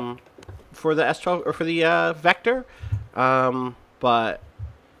for the S12 or for the Vector. But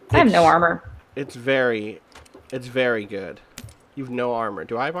I have no armor. It's very good. You've no armor.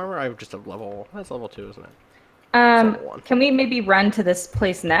 Do I have armor? I have just a level. That's level 2, isn't it? Can we maybe run to this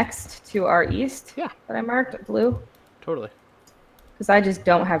place next to our east? Yeah. That I marked blue. Totally. Because I just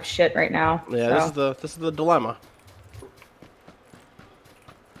don't have shit right now. Yeah, so. This is the dilemma.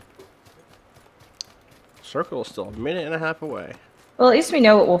 Circle is still a minute and a half away. Well, at least we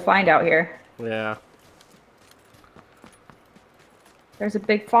know what we'll find out here. Yeah. There's a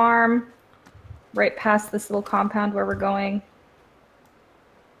big farm right past this little compound where we're going.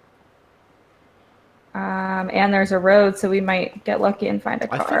 And there's a road, so we might get lucky and find a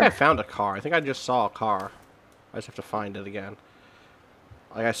car. I think I found a car. I think I just saw a car. I just have to find it again.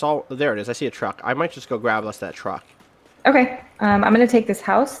 Like I saw, there it is. I see a truck. I might just go grab us that truck. Okay. I'm gonna take this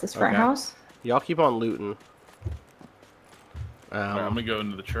house, this front house. Y'all keep on looting. Right, I'm gonna go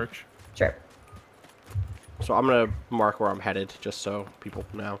into the church. Sure. So I'm gonna mark where I'm headed, just so people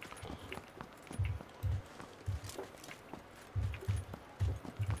know.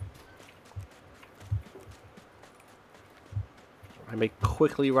 I may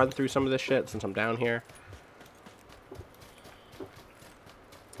quickly run through some of this shit since I'm down here.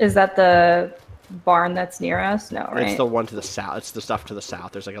 Is that the barn that's near us? No, right? It's the one to the south. It's the stuff to the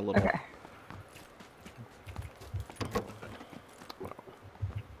south. There's like a little... Okay.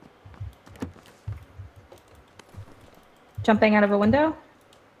 Jumping out of a window?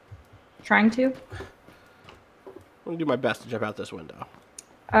 Trying to? I'm gonna do my best to jump out this window.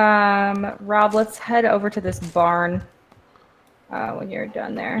 Rob, let's head over to this barn when you're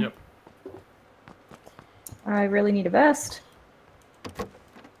done there. Yep. I really need a vest.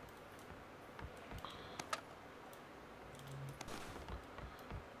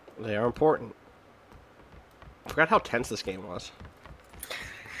 They are important. I forgot how tense this game was.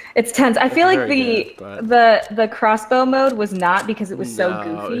 It's tense. I feel like good, the crossbow mode was not because it was so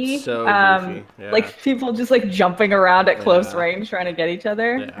goofy. It's so goofy. Yeah. Like people just like jumping around at close range trying to get each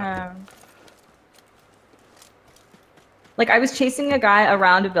other. Yeah. Like I was chasing a guy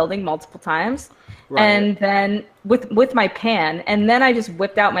around a building multiple times, and then with my pan, and then I just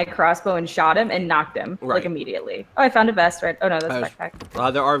whipped out my crossbow and shot him and knocked him like immediately. Oh, I found a vest. Right? Oh no, that's a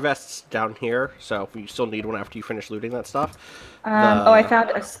backpack. There are vests down here, so if you still need one after you finish looting that stuff. Oh, I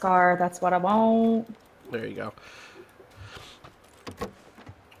found a scar. That's what I want. There you go.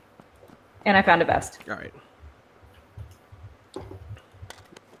 And I found a vest. All right.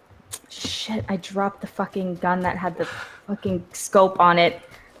 Shit! I dropped the fucking gun that had the fucking scope on it.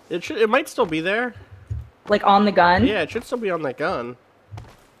 It might still be there. Like on the gun? Yeah, it should still be on that gun.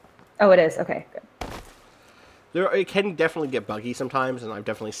 Oh, it is. Okay, good. It can definitely get buggy sometimes, and I've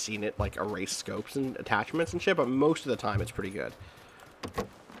definitely seen it like erase scopes and attachments and shit. But most of the time, it's pretty good.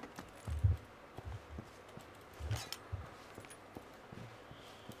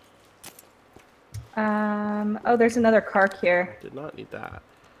 Oh, there's another Kark here. Did not need that.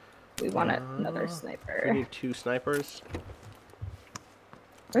 We want another sniper. We need 2 snipers.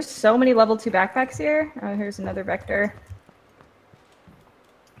 There's so many level 2 backpacks here. Oh, here's another vector.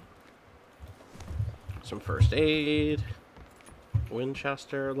 Some first aid.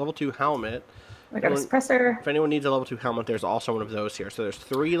 Winchester. Level 2 helmet. I got a suppressor. If anyone needs a level 2 helmet, there's also one of those here. So there's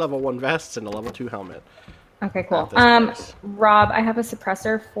 3 level 1 vests and a level 2 helmet. Okay, cool. Rob, I have a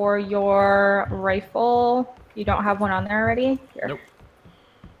suppressor for your rifle. You don't have one on there already? Here. Nope.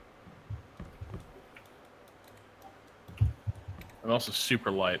 I'm also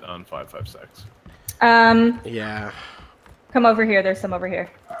super light on 5.56. Yeah. Come over here. There's some over here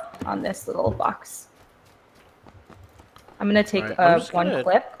on this little box. I'm gonna take one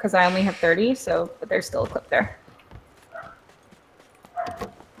clip because I only have 30, but there's still a clip there.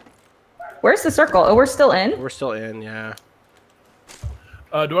 Where's the circle? Oh, we're still in? We're still in, yeah.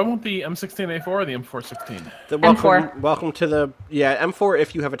 Do I want the M16A4 or the M416? M4. Welcome to the... Yeah, M4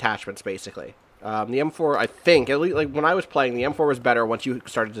 if you have attachments, basically. The M4, I think, at least like when I was playing, the M4 was better once you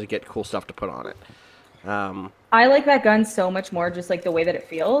started to get cool stuff to put on it. I like that gun so much more, just like the way that it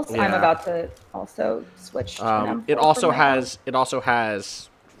feels. Yeah. I'm about to also switch to an M4 it also has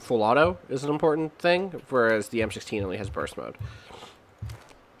full auto is an important thing, whereas the M16 only has burst mode.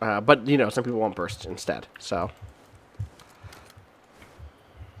 But you know, some people want burst instead, so.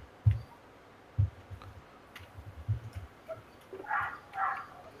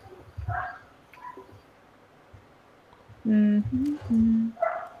 Mm-hmm.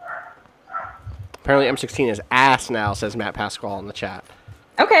 Apparently M16 is ass now, says Matt Pasquale in the chat.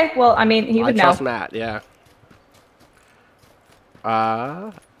 Okay, well, I mean, he would know. I trust Matt, yeah.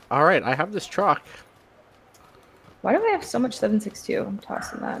 Alright, I have this truck. Why do I have so much 7.62? I'm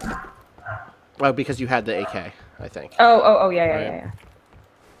tossing that. Well, because you had the AK, I think. Oh, yeah.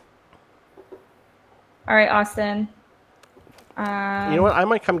 Alright, Austin. You know what? I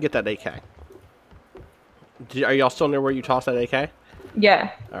might come get that AK. Are y'all still near where you tossed that AK?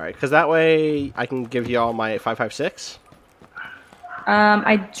 Yeah. Alright, because that way I can give y'all my 5.56.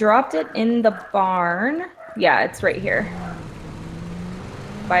 I dropped it in the barn. Yeah, it's right here.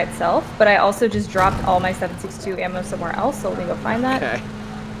 By itself. But I also just dropped all my 7.62 ammo somewhere else, so let me go find that. Okay.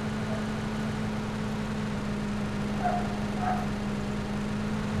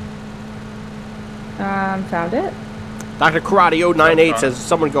 Found it. Dr. Karate 098 says,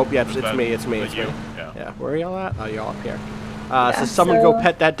 someone go... Yeah, it's me. Yeah. Where are y'all at? Oh, y'all up here. Says, someone go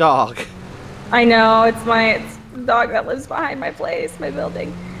pet that dog. I know, it's the dog that lives behind my place, my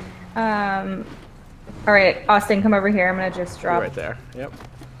building. Alright, Austin, come over here. I'm gonna just drop... Right there, yep.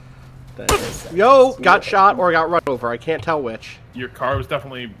 Yo, got shot or got run over. I can't tell which. Your car was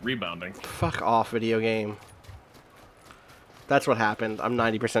definitely rebounding. Fuck off, video game. That's what happened. I'm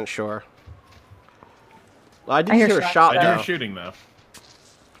 90% sure. I did hear a shot, though. I hear shooting, though.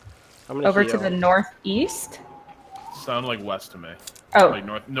 Over to the northeast? Sound like west to me. Oh.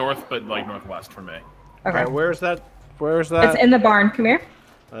 Like north, but like northwest for me. Okay. Alright, where's that? It's in the barn. Come here.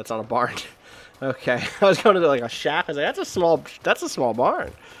 Oh, it's on a barn. Okay. I was going to like a shack. I was like, that's a small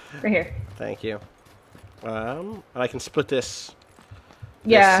barn. Right here. Thank you. And I can split this.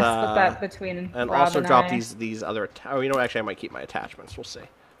 Yeah, split that between and Rob also and drop I. these other. Oh, you know what? Actually, I might keep my attachments. We'll see.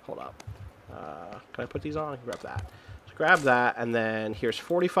 Hold up. Can I put these on? Grab that. So grab that, and then here's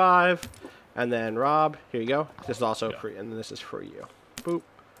 45, and then Rob. Here you go. This is also free, and then this is for you. Boop.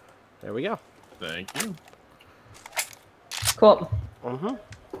 There we go. Thank you. Cool.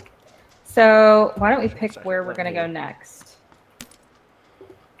 So why don't we pick where we're gonna go next?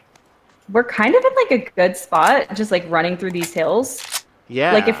 We're kind of in like a good spot, just like running through these hills.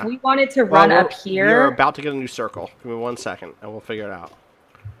 Yeah. Like if we wanted to run up here. You're about to get a new circle. Give me 1 second, and we'll figure it out.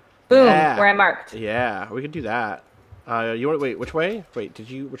 Boom, where I marked. Yeah, we could do that. You want to wait? Which way? Wait,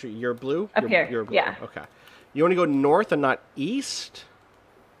 you're blue? Up here. You're blue. Yeah. Okay. You want to go north and not east?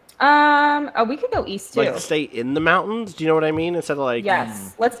 Oh, we could go east too. Like stay in the mountains. Do you know what I mean? Instead of like.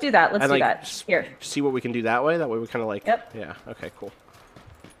 Yes. Let's do that. Let's do that. Here. See what we can do that way. That way we kind of like. Yep. Yeah. Okay. Cool.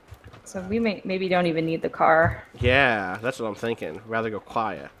 So we maybe don't even need the car. Yeah, that's what I'm thinking. Rather go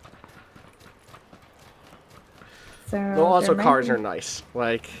quiet. So well, also cars are nice.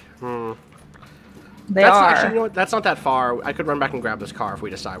 Like. They are. Actually, you know what? That's not that far. I could run back and grab this car if we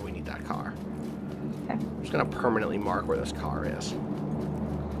decide we need that car. Okay. I'm just gonna permanently mark where this car is.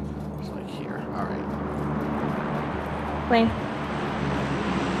 It's like here. All right. Plane.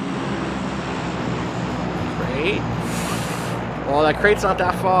 Crate. Oh, that crate's not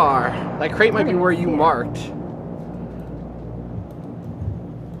that far. That crate might be where you marked.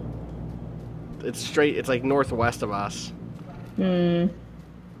 It's straight. It's like northwest of us. I'm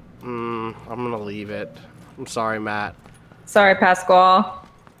gonna leave it. I'm sorry, Matt. Sorry, Pasquale.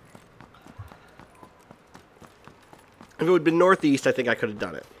 If it would have been northeast, I think I could have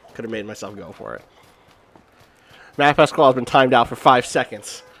done it. Could have made myself go for it. Matt Pasquale has been timed out for 5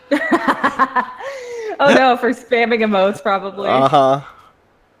 seconds. Oh no, for spamming emotes, probably. Uh-huh.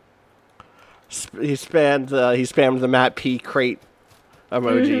 He spammed the Matt P crate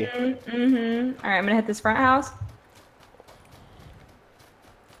emoji. All right, I'm gonna hit this front house.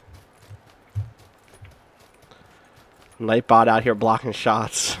 Nightbot out here blocking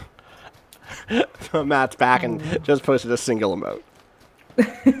shots. Matt's back and just posted a single emote.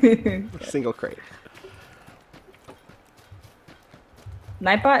 Single crate.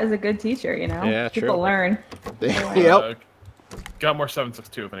 Nightbot is a good teacher, you know? Yeah, People true. learn. Yep. Got more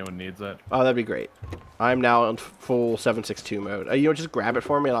 762 if anyone needs it. Oh, that'd be great. I'm now in full 762 mode. You know, just grab it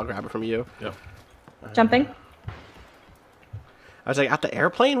for me and I'll grab it from you. Yep. Jumping. I was like, at the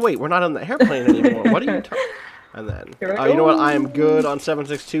airplane? Wait, we're not on the airplane anymore. What are you talking? And then, you know what? I am good on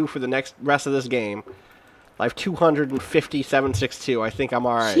 762 for the rest of this game. I have 250 762. I think I'm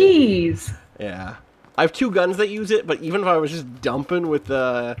alright. Jeez. Yeah. I have 2 guns that use it, but even if I was just dumping with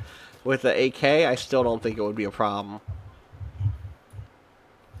the AK, I still don't think it would be a problem.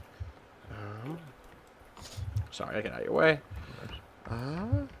 Sorry, I get out of your way.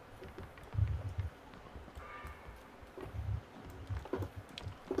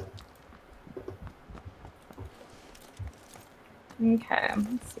 Okay,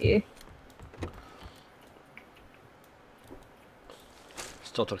 let's see.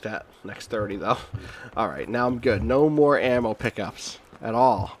 Still took that next 30, though. Alright, now I'm good. No more ammo pickups at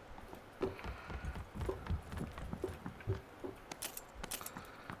all.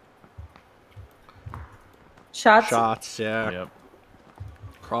 Shots? Shots, yeah. Yep.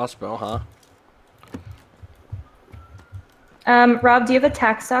 Crossbow, huh? Rob, do you have a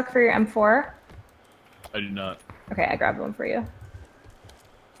tack stock for your M4? I do not. Okay, I grabbed one for you.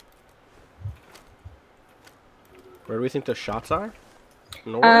 Where do we think the shots are?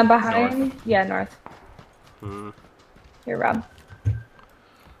 North? Behind? North. Yeah, north. Here, Rob.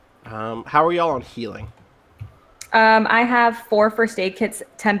 How are y'all on healing? I have 4 first aid kits,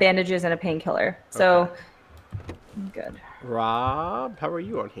 10 bandages, and a painkiller. So, Okay. I'm good. Rob, how are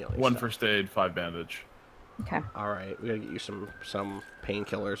you on healing? 1 first aid, 5 bandage. Okay. Alright, we gotta get you some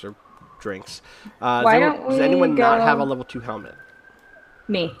painkillers or drinks. Why don't does we anyone go... not have a level 2 helmet?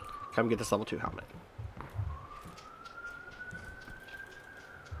 Me. Come get this level 2 helmet.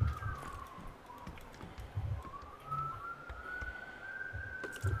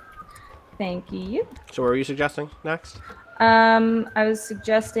 Thank you. So what were you suggesting next? I was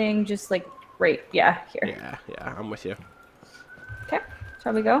suggesting just like right, yeah, here. Yeah, I'm with you. Okay,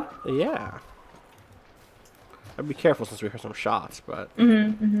 shall we go? Yeah. I'd be careful since we heard some shots, but...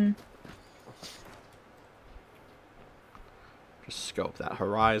 Just scope that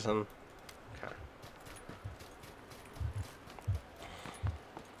horizon. Okay.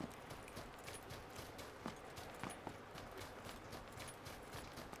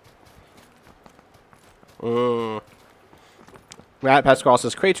 Matt Pascal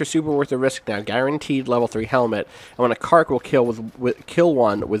says crates are super worth the risk now. Guaranteed level 3 helmet, and when a cart will kill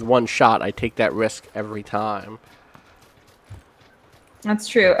one with 1 shot, I take that risk every time. That's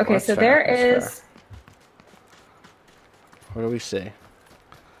true. Okay, That's so fair. there That's is fair. What do we see?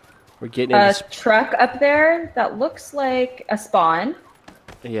 We're getting a into truck up there that looks like a spawn.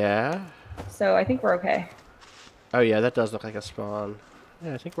 Yeah. So I think we're okay. Oh yeah, that does look like a spawn.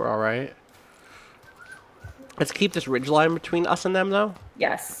 Yeah, I think we're all right. Let's keep this ridgeline between us and them, though,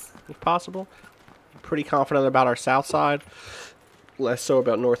 Yes. if possible. I'm pretty confident about our south side. Less so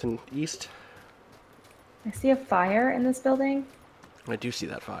about north and east. I see a fire in this building. I do see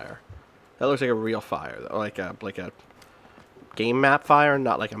that fire. That looks like a real fire, though. Like a game map fire,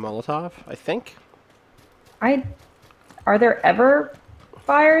 not like a Molotov, I think. Are there ever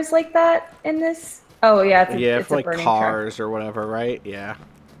fires like that in this? Oh yeah, it's for a like burning cars truck. or whatever, right? Yeah.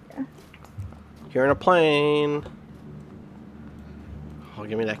 Yeah. Hearing a plane. Oh,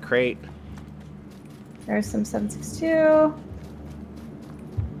 give me that crate. There's some 7.62.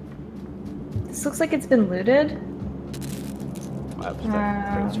 This looks like it's been looted. Wow,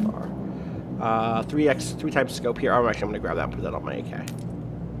 that crate's far. 3 times scope here. Oh, actually, I'm gonna grab that and put that on my AK.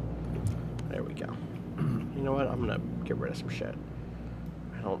 There we go. You know what? I'm gonna get rid of some shit.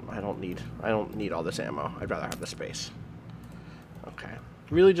 I don't need all this ammo. I'd rather have the space. Okay.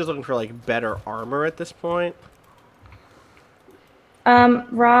 Really just looking for like better armor at this point.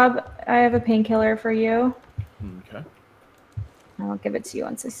 Rob, I have a painkiller for you. Okay. I'll give it to you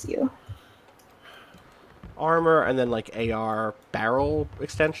once I see you. Armor and then like AR barrel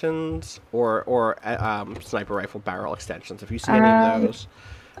extensions or sniper rifle barrel extensions. If you see any of those,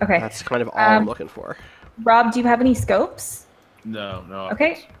 okay, that's kind of all I'm looking for. Rob, do you have any scopes? No.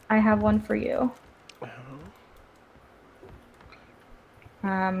 Okay, I have one for you.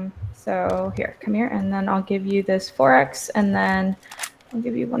 So here, come here, and then I'll give you this 4X, and then I'll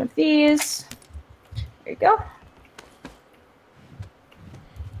give you one of these. There you go.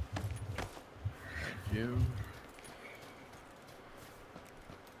 Thank you.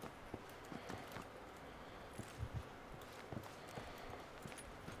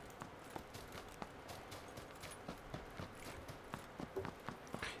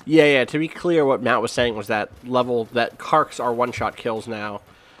 Yeah. To be clear, what Matt was saying was that Karks are one-shot kills now,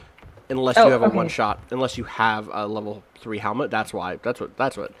 unless you have a one-shot, unless you have a level 3 helmet. That's what.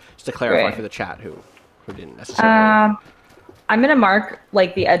 Just to clarify for the chat who didn't necessarily. I'm gonna mark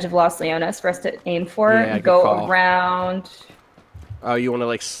like the edge of Los Leones for us to aim for. Yeah, go around. Oh, you want to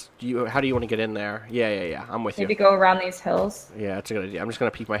like how do you want to get in there? Yeah. I'm with you. Maybe go around these hills. Yeah, that's a good idea. I'm just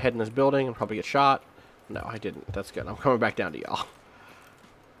gonna peek my head in this building and probably get shot. No, I didn't. That's good. I'm coming back down to y'all.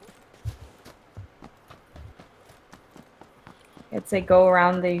 I'd say go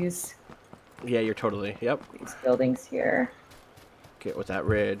around these. Yeah, you're totally. Yep. These buildings here. Get with that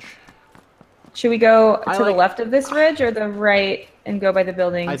ridge. Should we go to the left of this ridge or the right and go by the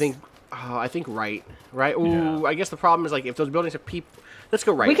buildings? I think right. Right. Ooh, yeah. I guess the problem is like if those buildings have people. Let's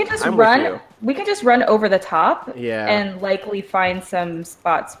go right. We can just run. We can just run over the top. Yeah. And likely find some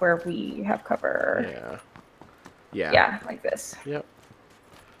spots where we have cover. Yeah. Yeah. Yeah, like this. Yep.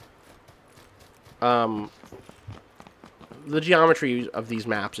 The geometry of these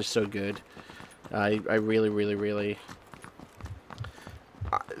maps is so good. I really.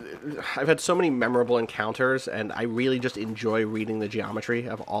 I've had so many memorable encounters, and I really just enjoy reading the geometry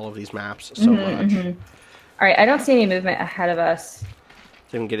of all of these maps so much. Mm-hmm. All right, I don't see any movement ahead of us. So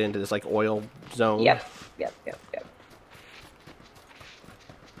we can get into this like oil zone. Yep.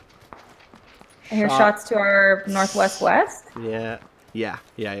 I hear shots to our northwest. Yeah.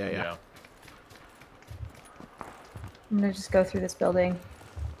 I'm gonna just go through this building.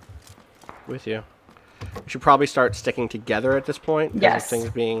 With you. We should probably start sticking together at this point. Yes. Things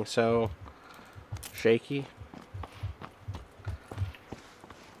being so shaky.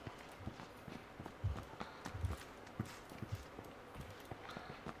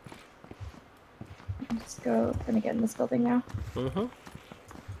 I'm gonna get in this building now. Mm-hmm. All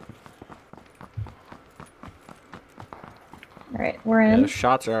right, we're in. Yeah, those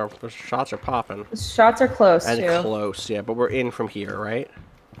shots are popping. The shots are close and too. Close, yeah, but we're in from here, right?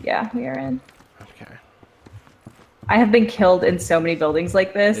 Yeah, we are in. Okay. I have been killed in so many buildings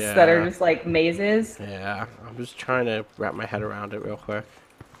like this that are just like mazes. Yeah, I'm just trying to wrap my head around it real quick.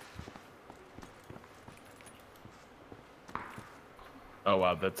 Oh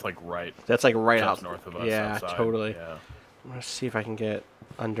wow, that's like right. That's like right out north of us. Yeah, outside. totally. Yeah. I'm gonna see if I can get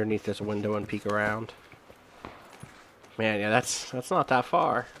underneath this window and peek around. Man, yeah, that's not that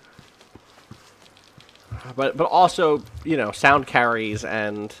far. But also, you know, sound carries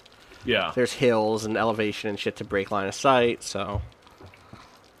and there's hills and elevation and shit to break line of sight. So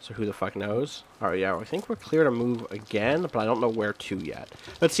who the fuck knows? All right, yeah, I think we're clear to move again, but I don't know where to yet.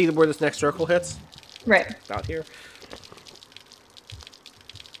 Let's see where this next circle hits. Right. Out here.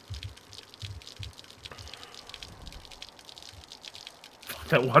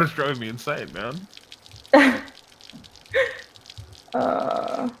 That water's driving me insane, man.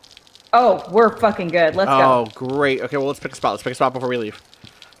 Oh, we're fucking good. Let's go. Oh, great. Okay, well, let's pick a spot. Let's pick a spot before we leave.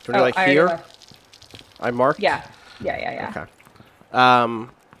 Do we like here? I marked? Yeah. Okay.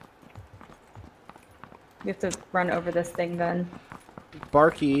 We have to run over this thing then.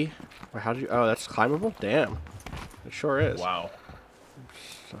 Barky. How did you? Oh, that's climbable. Damn, it sure is. Wow.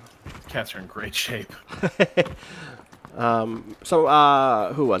 Cats are in great shape.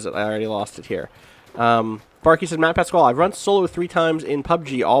 So, who was it? I already lost it here. Barky says, Matt Pasquale, I've run solo 3 times in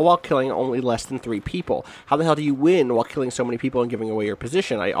PUBG, all while killing only less than 3 people. How the hell do you win while killing so many people and giving away your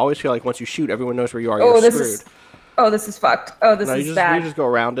position? I always feel like once you shoot, everyone knows where you are. You're screwed. This is fucked. Oh, this is bad. You just go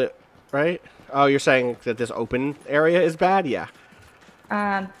around it, right? Oh, you're saying that this open area is bad? Yeah.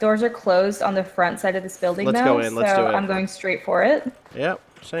 Doors are closed on the front side of this building Let's go in. Let's do it. I'm going straight for it. Yep,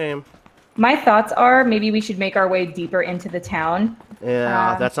 same. My thoughts are maybe we should make our way deeper into the town.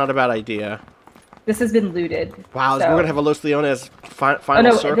 Yeah, that's not a bad idea. This has been looted. Wow, we're gonna have a Los Leones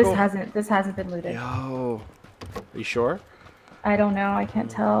final circle? This hasn't been looted. Yo, are you sure? I don't know. I can't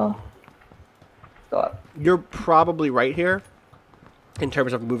tell. Go up. You're probably right here, in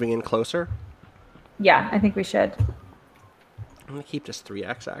terms of moving in closer. Yeah, I think we should. I'm gonna keep this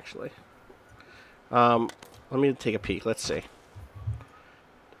 3x actually. Let me take a peek. Let's see.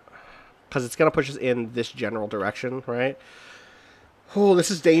 Because it's gonna push us in this general direction, right? Oh,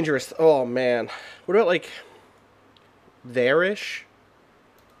 this is dangerous. Oh, man. What about, like, there-ish?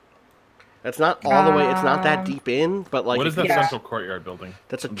 That's not all the way. It's not that deep in, but, like... What is that central courtyard building?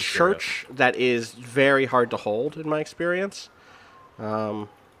 That's a church that is very hard to hold, in my experience. I'm going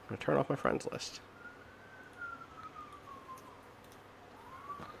to turn off my friends list.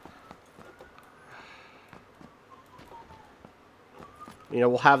 You know,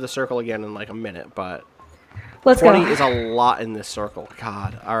 we'll have the circle again in, like, a minute, but... Let's 20 go. is a lot in this circle.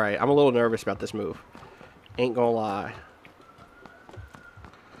 God. All right. I'm a little nervous about this move. Ain't gonna lie.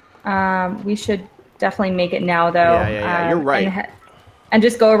 We should definitely make it now, though. Yeah. You're right. And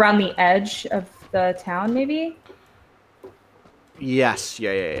just go around the edge of the town, maybe? Yes.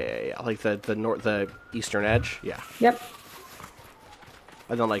 Yeah. Like the eastern edge. Yeah. Yep.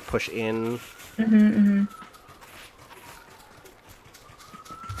 And then, like, push in. Mm-hmm.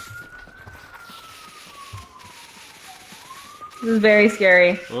 This is very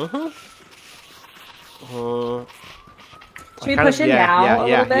scary. Should we push it now a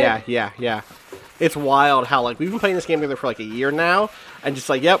little bit? Yeah. It's wild how, like, we've been playing this game together for, like, a year now, and just,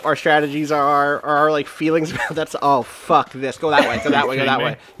 like, yep, our strategies are our like, feelings about that's, oh, fuck this. Go that way, go that way.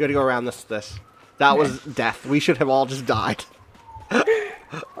 You gotta go around this. That was death. We should have all just died.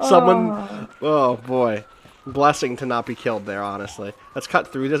 Someone, oh, boy. Blessing to not be killed there, honestly. Let's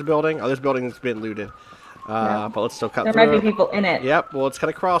cut through this building. Oh, this building's been looted. But let's still cut through. There might be people in it. Yep, well, let's cut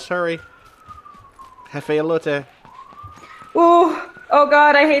across. Hurry. Jefe elote. Ooh. Oh,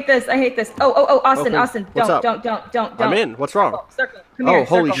 God, I hate this. Oh, Austin, What's up? Don't. I'm in. What's wrong? Circle. Come here,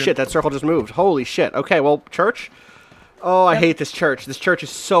 holy shit, that circle just moved. Holy shit. Okay, well, church? Oh, I hate this church. This church is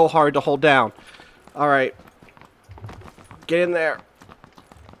so hard to hold down. All right. Get in there.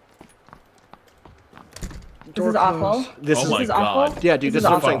 This is awful. This is awful. Yeah, dude, this is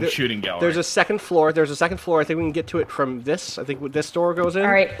what I'm saying. Shooting gallery. There's a second floor. I think we can get to it from this. I think this door goes in. All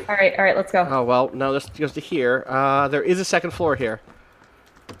right, let's go. Oh, well, no, this goes to here. There is a second floor here.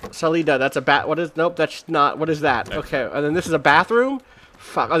 Salida, that's a bat. Nope, that's not. What is that? Okay, and then this is a bathroom?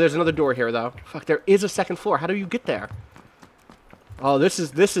 Fuck. Oh, there's another door here, though. Fuck, there is a second floor. How do you get there? Oh, this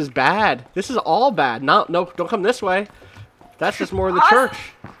is bad. This is all bad. No, don't come this way. That's just more of the church.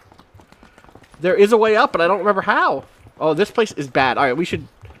 There is a way up, but I don't remember how. Oh, this place is bad. All right, we should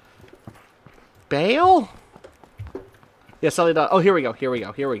bail? Yeah, Salida. Oh, here we go. All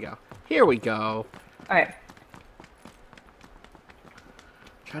right.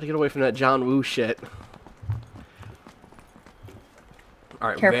 Try to get away from that John Woo shit. All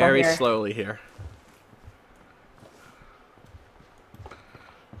right, Careful very here. slowly here.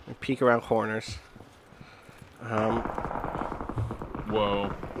 Peek around corners.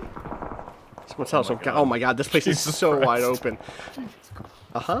 Whoa. Someone tell us. Oh my God, this place is so wide open.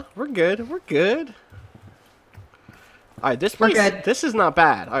 We're good. All right, this place. This is not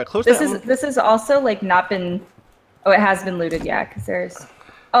bad. All right, close. This is also like not been. Oh, it has been looted. Yeah, because there's.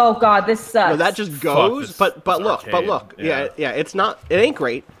 Oh God, this sucks. No, that just goes. But look. Yeah. It's not. It ain't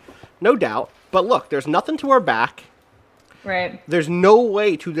great, no doubt. But look, there's nothing to our back. Right. There's no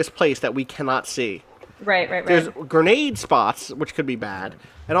way to this place that we cannot see. Right. There's grenade spots, which could be bad.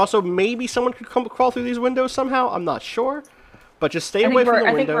 And also, maybe someone could crawl through these windows somehow. I'm not sure. But just stay away from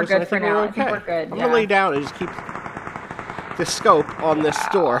the windows. I think we're okay. I'm going to lay down and just keep the scope on this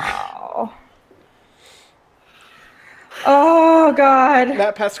door. Oh, God.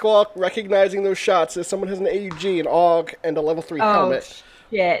 Matt Pasquale recognizing those shots as someone has an AUG, an AUG, and a level 3 helmet.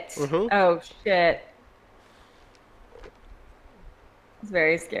 Shit. Oh, shit. It's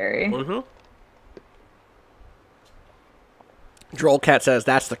very scary. Drollcat says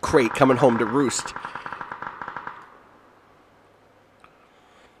that's the crate coming home to roost.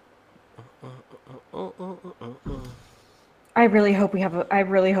 I really hope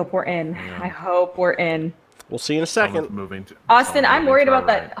we're in. Yeah. I hope we're in. We'll see in a second. Austin, I'm worried about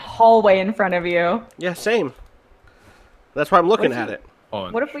that hallway in front of you. Yeah, same. That's why I'm looking at it.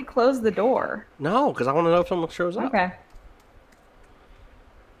 What if we close the door? No, because I want to know if someone shows up. Okay.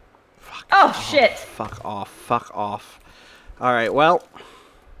 Fuck oh, off. shit. Fuck off. Fuck off. All right, well.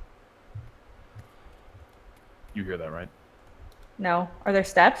 You hear that, right? No. Are there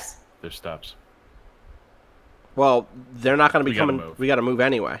steps? There's steps. Well, they're not going to be coming. We got to move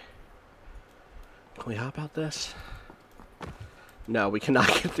anyway. Can we hop out this? No, we cannot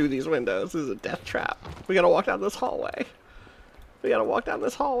get through these windows. This is a death trap. We got to walk down this hallway. We got to walk down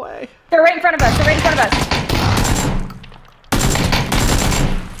this hallway. They're right in front of us. They're right in front of us.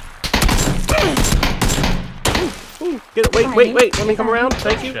 Get it. Wait. Let me come around.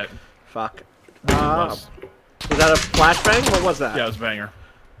 Thank you. Shit. Fuck. Was that a flashbang? What was that? Yeah, it was a banger.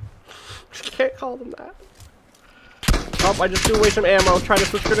 Can't call them that. Oh, I just threw away some ammo. Trying to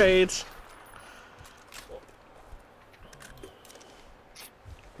switch grenades.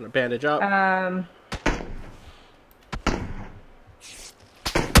 I'm gonna bandage up.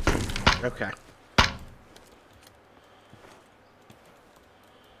 Okay.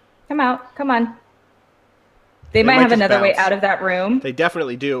 Come out. Come on. They might have another way out of that room. They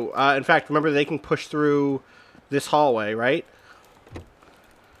definitely do. In fact, remember they can push through this hallway, right?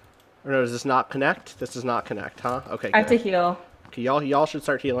 Or no, does this not connect? This does not connect, huh? Okay. I have to heal. Okay, y'all should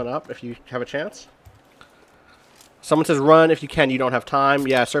start healing up if you have a chance. Someone says run if you can. You don't have time.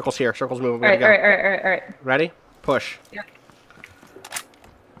 Yeah, circle's here. Circle's moving. All right. Ready? Push. Yeah.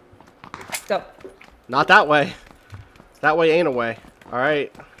 Go. Not that way. That way ain't a way. All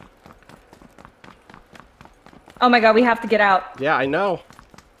right. Oh my god, we have to get out. Yeah, I know.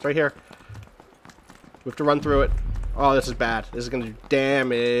 It's right here. We have to run through it. Oh, this is bad. This is going to do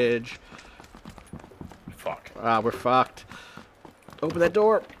damage. Fuck. We're fucked. Open that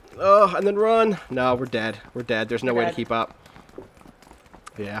door. Oh, and then run. No, we're dead. We're dead. There's no way to keep up.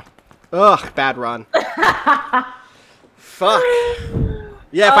 Yeah. Ugh, bad run. Fuck.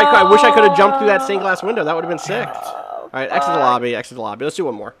 Yeah, if I wish I could have jumped through that stained glass window. That would have been sick. All right, exit the lobby. Exit the lobby. Let's do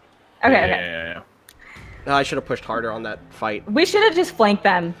one more. Okay, Yeah. No, I should have pushed harder on that fight. We should have just flanked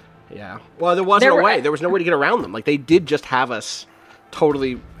them. Yeah. Well, there wasn't a way. There was no way to get around them. Like, they did just have us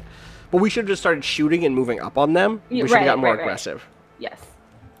totally... But we should have just started shooting and moving up on them. We should have gotten more aggressive. Yes.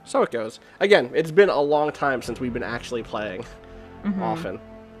 So it goes. Again, it's been a long time since we've been actually playing often.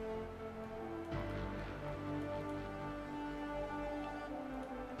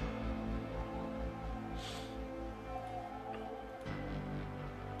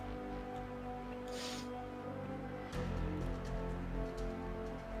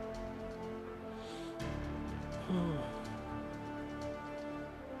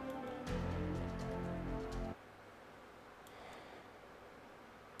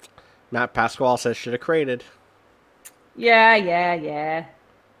 Matt Pasquale says should have crated. Yeah.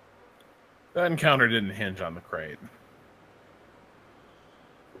 That encounter didn't hinge on the crate.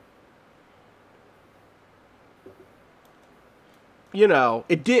 You know,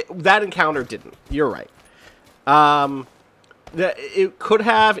 it did. That encounter didn't. You're right. It could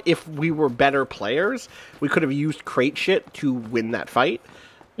have, if we were better players, we could have used crate shit to win that fight.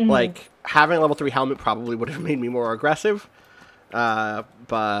 Like, having a level 3 helmet probably would have made me more aggressive. But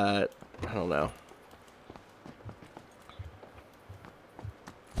I don't know.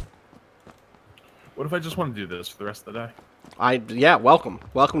 What if I just want to do this for the rest of the day? Yeah, welcome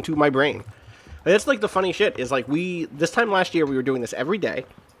to my brain. That's like the funny shit is like this time last year we were doing this every day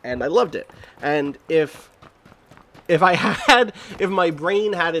and I loved it. And if my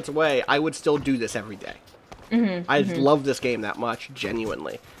brain had its way, I would still do this every day. I love this game that much,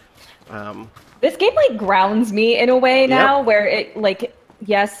 genuinely. This game like grounds me in a way now where it like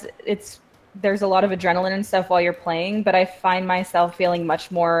yes, there's a lot of adrenaline and stuff while you're playing, but I find myself feeling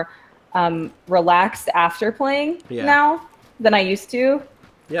much more relaxed after playing now than I used to.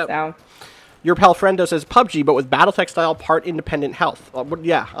 Yep. So. Your pal Friendo says PUBG, but with Battletech style part independent health.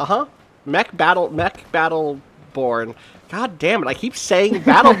 Mech Battleborn. God damn it! I keep saying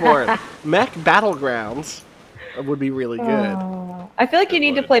Battleborn. Mech Battlegrounds would be really good. I feel like you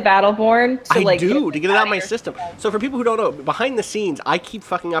need to play Battleborn to get it out of my system. So for people who don't know, behind the scenes, I keep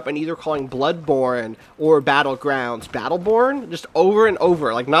fucking up and either calling Bloodborne or Battlegrounds Battleborn just over and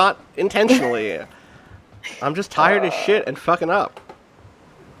over, like not intentionally. I'm just tired as shit and fucking up.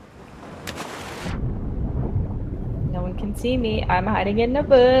 No one can see me. I'm hiding in a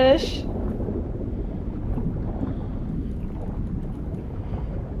bush.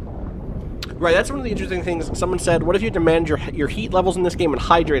 Right, that's one of the interesting things. Someone said, what if you had to manage your heat levels in this game and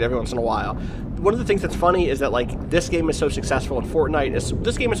hydrate every once in a while? One of the things that's funny is that, like, this game is so successful and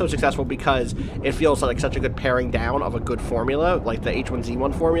this game is so successful because it feels like such a good paring down of a good formula, like the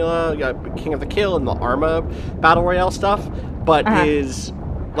H1Z1 formula, King of the Kill and the Arma Battle Royale stuff, but is,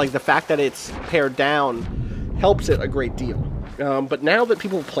 like, the fact that it's pared down helps it a great deal. But now that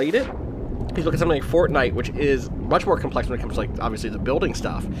people have played it, you look at something like Fortnite, which is much more complex when it comes to, like, obviously the building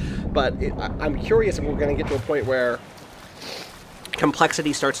stuff. But I'm curious if we're going to get to a point where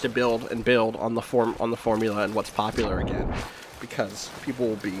complexity starts to build on the formula and what's popular again, because people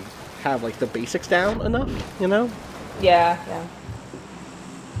will have like the basics down enough, you know? Yeah.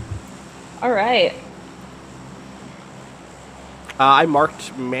 All right. I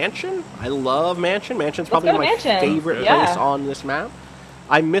marked Mansion. I love Mansion. Mansion's probably my favorite place on this map.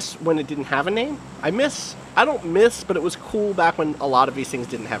 I miss when it didn't have a name. I don't miss, but it was cool back when a lot of these things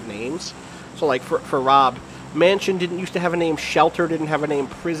didn't have names. So, like, for Rob, Mansion didn't used to have a name, Shelter didn't have a name,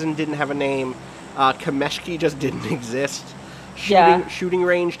 Prison didn't have a name, Kameshki just didn't exist, Shooting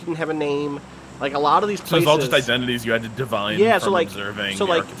Range didn't have a name. Like, a lot of these places... So it's all just identities you had to divine from observing the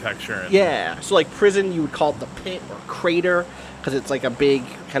architecture. And... so, like, Prison, you would call it the Pit or Crater, because it's, like, a big,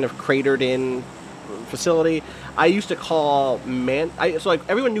 kind of cratered-in facility. I used to call so like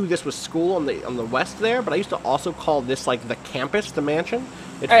everyone knew this was school on the west there, but I used to also call this like the campus, the mansion.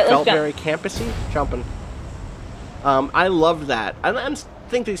 It felt very campusy. Jumping. I loved that. I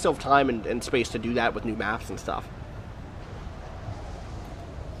think they still have time and space to do that with new maps and stuff.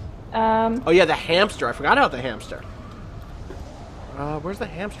 Oh yeah, the hamster. I forgot about the hamster. Where's the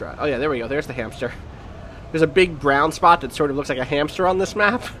hamster at? Oh yeah, there we go. There's the hamster. There's a big brown spot that sort of looks like a hamster on this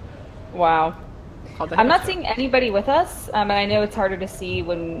map. Wow. I'm not seeing anybody with us, and I know it's harder to see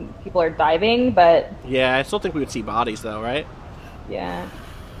when people are diving, but... Yeah, I still think we would see bodies, though, right? Yeah.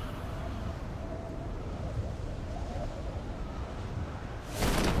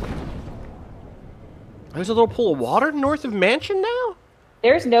 There's a little pool of water north of Mansion now?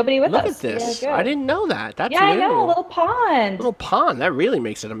 There's nobody with us. Look at this. I didn't know that. That's new. I know, a little pond. A little pond. That really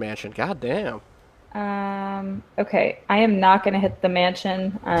makes it a mansion. God damn. Okay. I am not going to hit the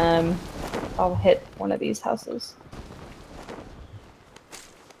mansion. I'll hit one of these houses.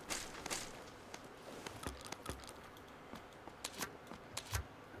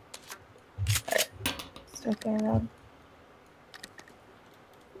 Alright. Start there, Rob.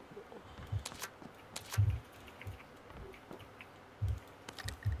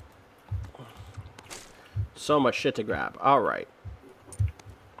 So much shit to grab. Alright.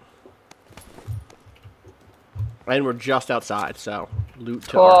 And we're just outside, so loot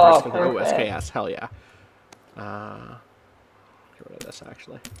to our first control. Oh, SKS, hell yeah. Get rid of this,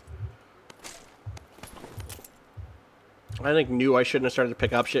 actually. I knew I shouldn't have started to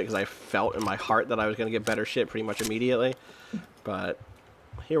pick up shit because I felt in my heart that I was going to get better shit pretty much immediately. But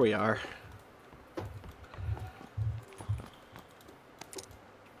here we are.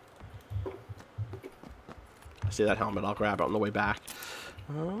 I see that helmet. I'll grab it on the way back.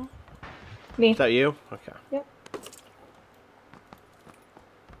 Me. Is that you? Okay. Yep.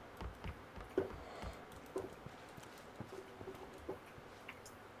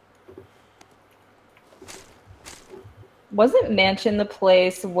 Wasn't Mansion the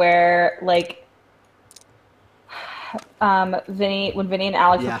place where, like, when Vinny and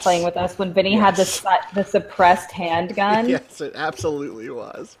Alex were playing with us, when Vinny had the suppressed handgun? Yes, it absolutely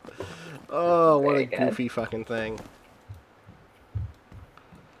was. Oh, what a goofy fucking thing.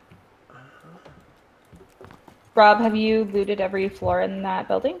 Rob, have you looted every floor in that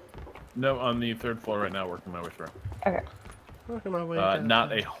building? No, on the third floor right now, working my way through. Okay. Working my way down.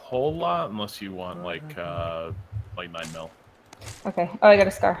 Not a whole lot, unless you want, like 9mm. Okay. Oh, I got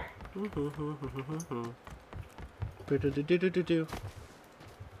a scar. Ew,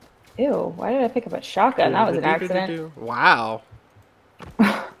 why did I pick up a shotgun? That was an accident. Wow.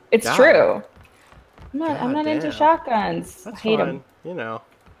 It's true. I'm not into shotguns. That's I hate them. You know.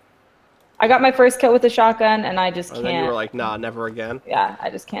 I got my first kill with a shotgun, and I just can't. And then you were like, nah, never again. Yeah,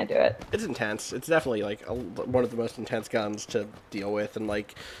 I just can't do it. It's intense. It's definitely like one of the most intense guns to deal with, and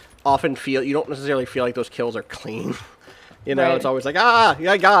like often you don't necessarily feel like those kills are clean. You know, It's always like, yeah,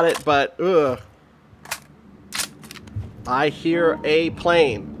 I got it, but ugh. I hear a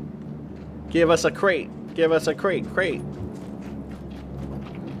plane. Give us a crate. Give us a crate.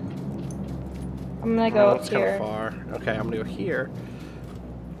 I'm gonna go up here. That's here. Kind of far. Okay, I'm gonna go here.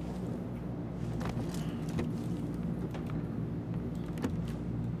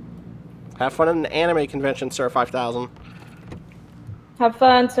 Have fun at an anime convention, Sir 5000. Have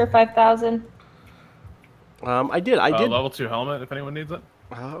fun, Sir 5000. I did. Level 2 helmet, if anyone needs it.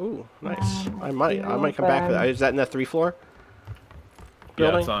 Ooh, nice. I might come back for that. Is that in the 3th floor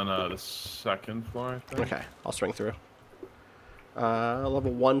building? Yeah, it's on the 2nd floor, I think. Okay, I'll swing through.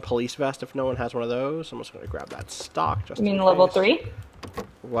 Level 1 police vest if no one has one of those. I'm just going to grab that stock. Just you mean in level case. 3?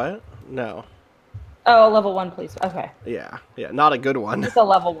 What? No. Oh, level 1 police. Okay. Yeah, not a good one. Just a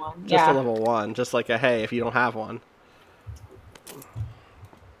level 1. Just a level 1. Just like a hey if you don't have one.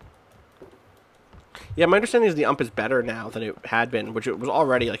 Yeah, my understanding is the ump is better now than it had been, which it was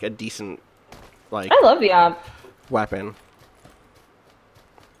already like a decent, like. I love the ump. Weapon.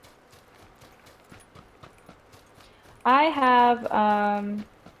 I have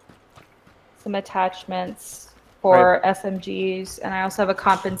some attachments for SMGs, and I also have a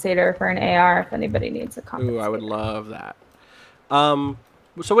compensator for an AR if anybody needs a compensator. Ooh, I would love that. So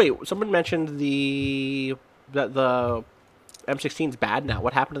wait, someone mentioned that the M16's bad now.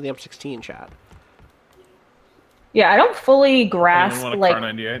 What happened to the M16, chat? Yeah, I don't fully grasp want a like. Car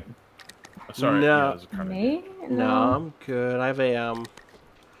 98? Sorry, no, yeah, Me? No, I'm good. I have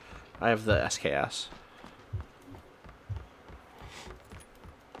I have the SKS.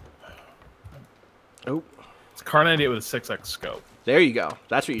 Oh, it's Car 98 with a 6x scope. There you go.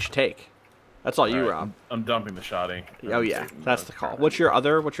 That's what you should take. That's all you, Rob. I'm dumping the shotty. Oh yeah, that's the call. What's your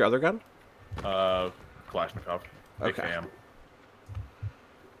other gun? Kalashnikov. Okay. AKM.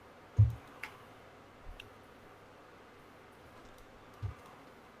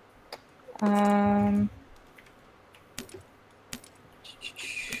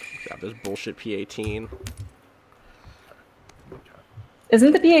 Grab this bullshit P18.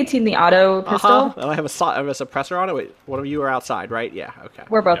 Isn't the P18 the auto pistol? Oh, I have a suppressor on it. Wait, one of you are outside, right? Yeah. Okay.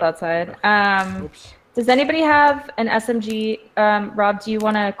 We're both outside. Oops. Does anybody have an SMG? Rob, do you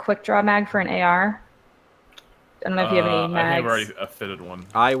want a quick draw mag for an AR? I don't know if you have any mags. I think I've already fitted one.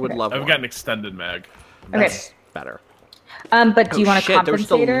 I would love one. I've got an extended mag. That's better. But do you want a compensator? There was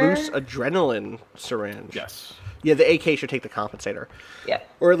the loose adrenaline syringe. Yes. Yeah, the AK should take the compensator. Yeah.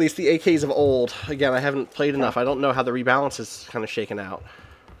 Or at least the AKs of old. Again, I haven't played enough. I don't know how the rebalance is kind of shaken out.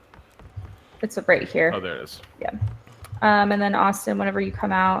 It's right here. Oh, there it is. Yeah. And then Austin, whenever you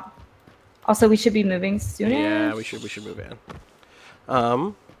come out. Also, we should be moving soon. Yeah, we should move in.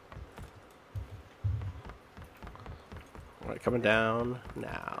 All right, coming down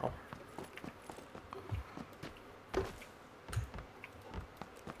now.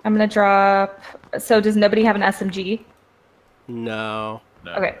 I'm gonna drop. So, does nobody have an SMG? No.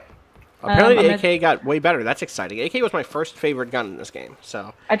 Okay. Apparently, the AK got way better. That's exciting. AK was my first favorite gun in this game.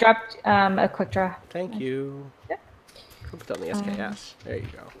 So I dropped a quick draw. Thank you. Yeah. Put on the SKS. There you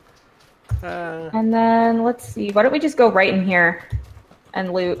go. And then let's see. Why don't we just go right in here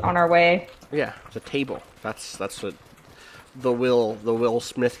and loot on our way? Yeah, it's a table. That's what the Will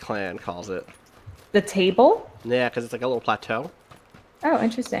Smith clan calls it. The table? Yeah, because it's like a little plateau. Oh,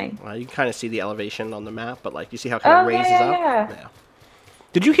 interesting. You can kind of see the elevation on the map, but like you see how it kind of raises up. Yeah.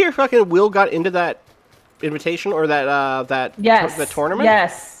 Did you hear fucking Will got into that invitation or that the tournament?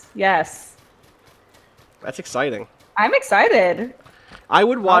 Yes. That's exciting. I'm excited. I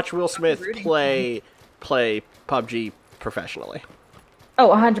would watch Will Smith play PUBG professionally. Oh,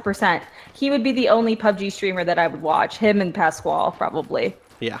 100%. He would be the only PUBG streamer that I would watch. Him and Pasquale, probably.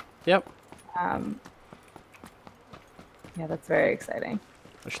 Yeah. Yep. Yeah, that's very exciting.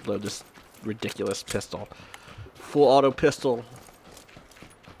 I should load this ridiculous pistol. Full auto pistol.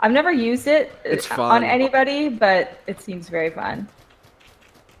 I've never used it on anybody, but it seems very fun.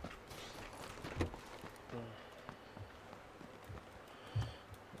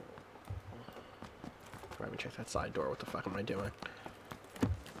 Let me check that side door. What the fuck am I doing?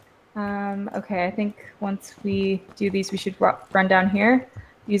 Okay, I think once we do these, we should run down here.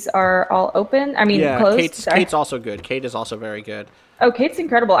 These are all open. I mean, closed. Kate's also good. Kate is also very good. Oh, Kate's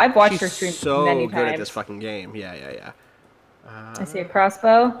incredible. I've watched her stream many times. So good at this fucking game. Yeah. I see a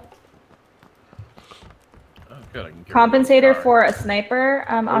crossbow. Oh, good. I can get Compensator for a sniper,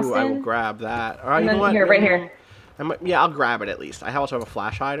 Austin. Ooh, I will grab that. All right, and you know what? Here, right here. I'll grab it at least. I also have a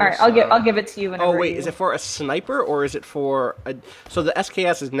flash hider. All right, I'll give it to you whenever. Oh wait, is it for a sniper or is it for a? So the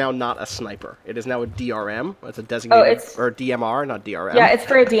SKS is now not a sniper. It is now a DRM. It's a designated or DMR, not DRM. Yeah, it's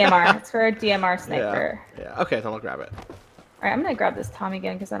for a DMR. It's for a DMR sniper. Yeah. Okay, then I'll grab it. All right, I'm gonna grab this Tommy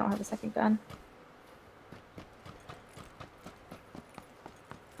gun because I don't have a second gun.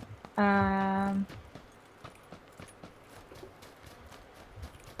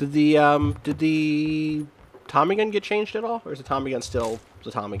 Did the Tommy gun get changed at all, or is the Tommy gun still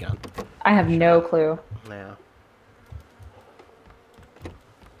the Tommy gun? I have no clue. Yeah.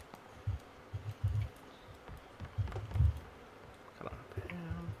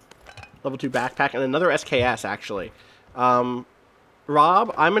 Level 2 backpack and another SKS actually.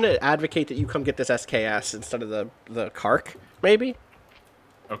 Rob, I'm gonna advocate that you come get this SKS instead of the Kark, maybe.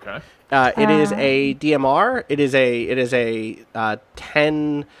 Okay. It is a DMR. It is a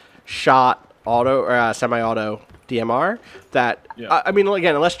 10-shot auto or semi-auto DMR. That I mean,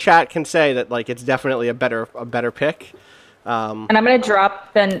 again, unless chat can say that like it's definitely a better pick. And I'm gonna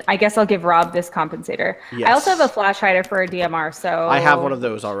drop. Then I guess I'll give Rob this compensator. Yes. I also have a flash hider for a DMR, so I have one of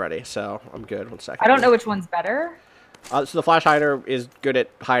those already, so I'm good. 1 second. I don't know which one's better. So the flash hider is good at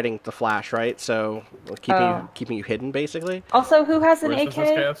hiding the flash, right? So keeping you hidden, basically. Also, who has an AK?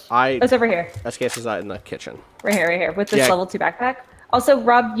 It's over here. SKS is in the kitchen. Right here, with this level 2 backpack. Also,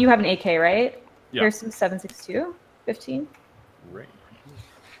 Rob, you have an AK, right? Yeah. Here's some 7.62, 15. Great.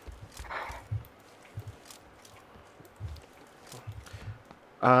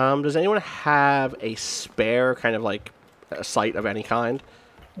 Does anyone have a spare kind of like a sight of any kind?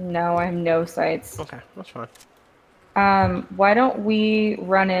 No, I have no sights. Okay, that's fine. Why don't we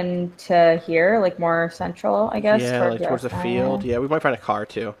run into here, like more central, I guess? Yeah, like towards the field. Yeah, we might find a car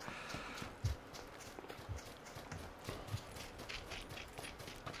too.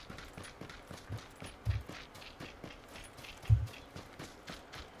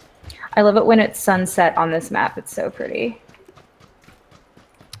 I love it when it's sunset on this map. It's so pretty.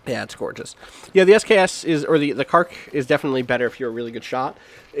 Yeah, it's gorgeous. Yeah, the SKS is, or the Kark is definitely better if you're a really good shot.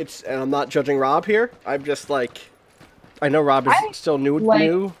 And I'm not judging Rob here. I'm just like, I know Rob is still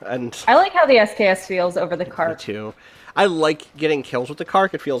new, and I like how the SKS feels over the Kark. Me too. I like getting kills with the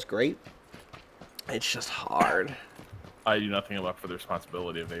Kark. It feels great. It's just hard. I do nothing about for the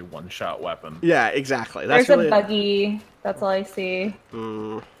responsibility of a one-shot weapon. Yeah, exactly. There's a buggy. That's all I see.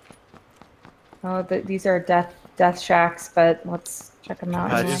 Oh, these are death shacks, but let's check them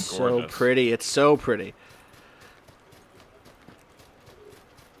out. It's so pretty. It's so pretty.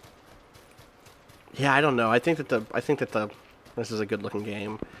 Yeah, I don't know. I think that this is a good looking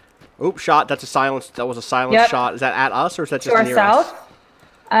game. Oop, shot. That's a silence. That was a silence shot. Is that at us or is that just near us?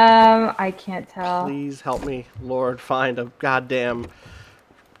 I can't tell. Please help me, Lord, find a goddamn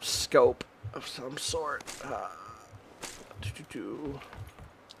scope of some sort.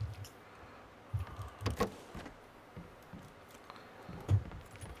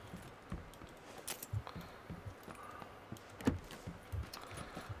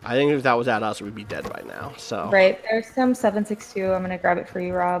 I think if that was at us, we'd be dead by now. So right, there's some 7.62. I'm gonna grab it for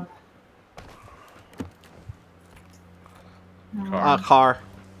you, Rob. Car.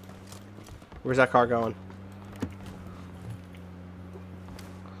 Where's that car going?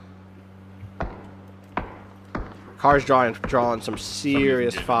 Car's drawing some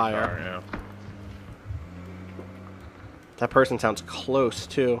serious fire. Car, yeah. That person sounds close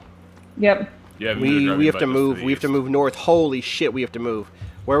too. Yep. Yeah, we have to move. We have to move north. Holy shit, we have to move.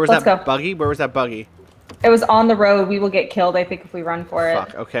 Where was that buggy? Where was that buggy? It was on the road. We will get killed, I think, if we run for it.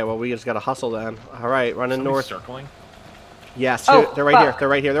 Fuck. Okay, well, we just gotta hustle then. All right, running north. Circling? Yes, they're right here. They're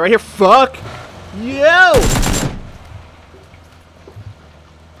right here. They're right here. Fuck! Yo!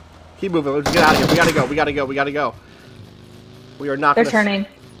 Keep moving. Let's get out of here. We gotta go. We gotta go. We gotta go. We are not. They're turning.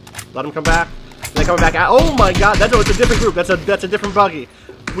 Let them come back. They're coming back. Oh my god! It's a different group. That's a different buggy.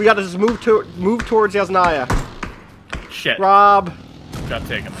 We gotta just move towards Yasnaya. Shit. Rob. Got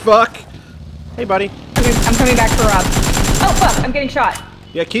taken. Fuck. Hey, buddy. I'm coming back for Rob. Oh fuck! I'm getting shot.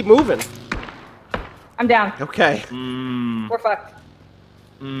 Yeah, keep moving. I'm down. Okay. We're fucked.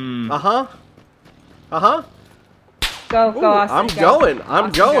 Uh-huh. Uh-huh. Go, Austin. I'm going.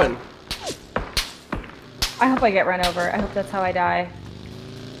 I'm going. I hope I get run over. I hope that's how I die.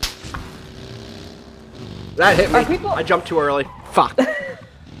 That hit me. I jumped too early. Fuck.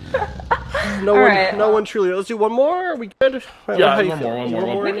 No one truly. Let's do one more. Are we good? Yeah, one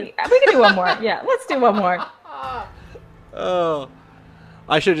more. We can do one more. Yeah, let's do one more. Oh.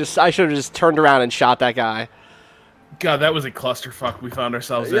 I should have just turned around and shot that guy. God, that was a clusterfuck we found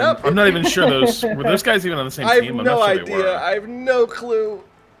ourselves in. I'm not even sure were those guys even on the same team. I have no idea. I have no clue.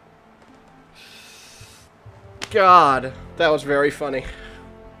 God, that was very funny.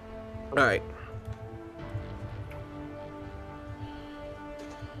 All right.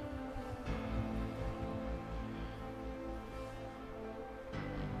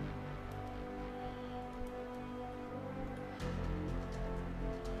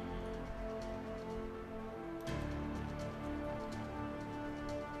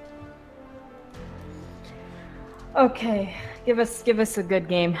 Okay, give us a good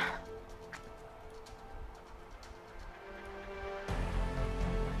game.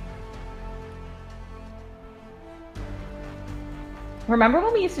 Remember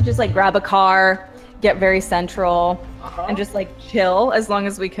when we used to just like grab a car, get very central and just like chill as long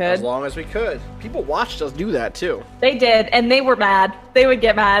as we could. As long as we could. People watched us do that too. They did, and they were mad. They would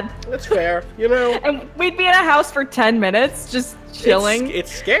get mad. That's fair, you know. And we'd be in a house for 10 minutes just chilling.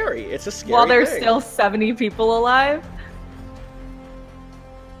 It's scary. It's a scary while there's thing. still 70 people alive.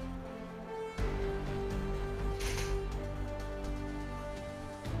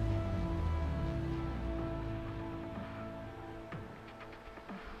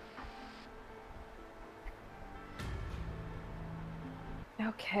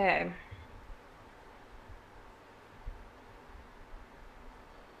 Okay.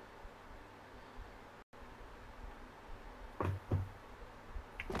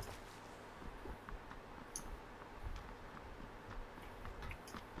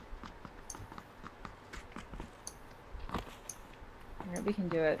 Alright, we can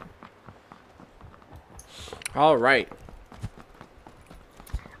do it. All right.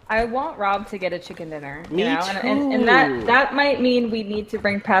 I want Rob to get a chicken dinner. Me too. And too. that might mean we need to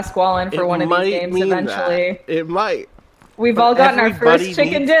bring Pasquale in for one of these games eventually. It might. We've all gotten our first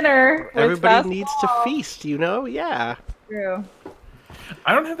chicken dinner. Everybody needs to feast, you know? Yeah. True.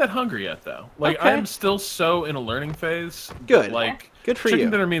 I don't have that hunger yet, though. Like, Okay. I'm still so in a learning phase. Good. Like, Good for chicken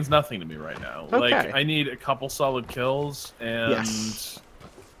you. dinner means nothing to me right now. Okay. Like, I need a couple solid kills and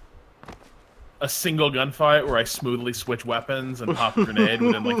a single gunfight where I smoothly switch weapons and pop a grenade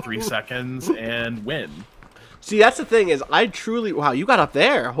within like 3 seconds and win. See, that's the thing is, I truly... Wow, you got up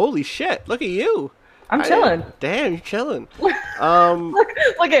there. Holy shit. Look at you. I'm chilling. Damn, you're chilling. Look at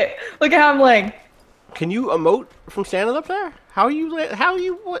how I'm laying. Can you emote from standing up there? How are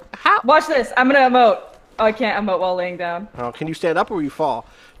you... How? Watch this. I'm gonna emote. Oh, I can't emote while laying down. Oh, can you stand up or will you fall?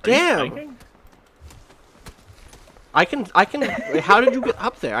 Are you Damn. thinking? I can... How did you get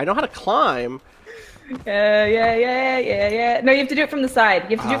up there? I know how to climb. Yeah. No, you have to do it from the side.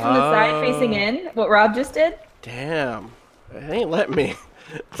 You have to do it from the side facing in, what Rob just did. Damn. It ain't letting me.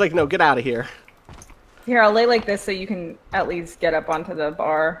 It's like, no, get out of here. Here, I'll lay like this so you can at least get up onto the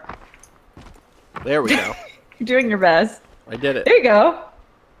bar. There we go. You're doing your best. I did it. There you go.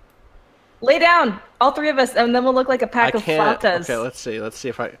 Lay down, all three of us, and then we'll look like a pack of flautas. Okay, let's see. Let's see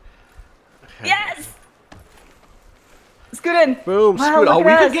if I... Okay. Yes! Scoot in. Boom, Wow, scoot. look Oh,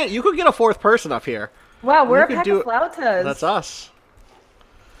 at us. you could get a fourth person up here. Wow, we're You a could pack do of flautas. That's us.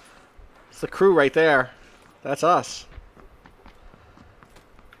 It's the crew right there. That's us.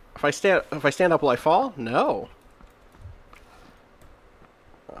 If I stand up, will I fall? No.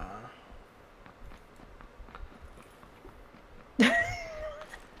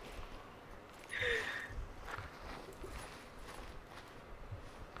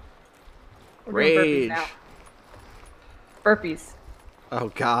 We're doing burpees Rage. now. Burpees.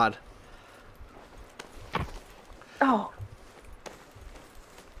 Oh God. Oh.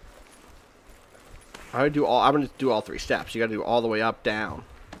 I'm gonna do all 3 steps. You gotta do all the way up, down.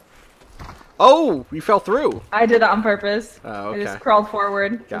 Oh, you fell through. I did that on purpose. Oh, okay. I just crawled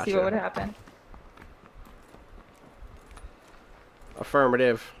forward to see Gotcha. what would happen.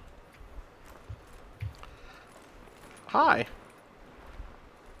 Affirmative. Hi.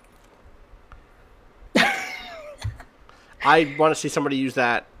 I want to see somebody use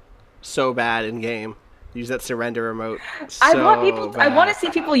that so bad in game. Use that surrender emote. I want to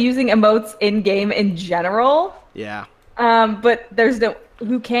see people using emotes in game in general. Yeah. But there's no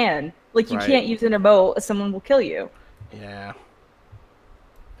who can. Like you Right. can't use an emote, someone will kill you. Yeah.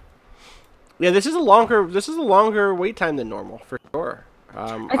 Yeah, this is a longer wait time than normal for sure.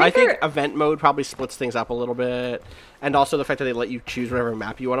 I think event mode probably splits things up a little bit, and also the fact that they let you choose whatever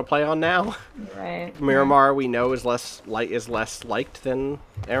map you want to play on now. Right. Miramar, we know, is less liked than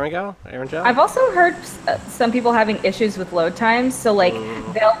Erangel. I've also heard some people having issues with load times. So like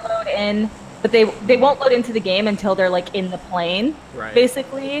they'll load in, but they won't load into the game until they're like in the plane, Right.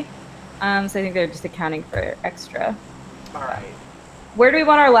 basically. So I think they're just accounting for extra. All right. Where do we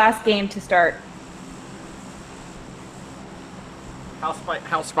want our last game to start?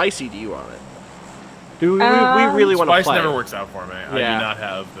 How spicy do you want it? Do we really want to Spice play? never works out for me. I Yeah. do not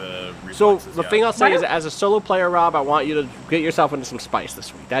have the So reflexes the yet. thing I'll say is, as a solo player, Rob, I want you to get yourself into some spice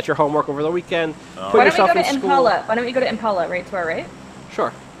this week. That's your homework over the weekend. Put Why don't we yourself go to in school. Impala? Why don't we go to Impala, right to our right?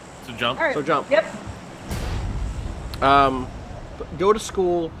 Sure. So jump. All right. So jump. Yep. Go to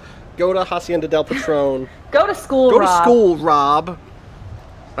school. Go to Hacienda del Patron. Go to school, Go Rob. to school, Rob.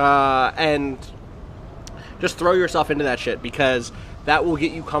 And just throw yourself into that shit, because that will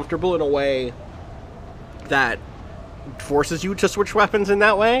get you comfortable in a way that forces you to switch weapons in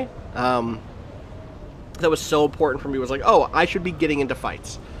that way. That was so important for me. Was like, oh, I should be getting into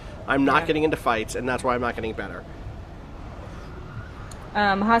fights. I'm not getting into fights, and that's why I'm not getting better.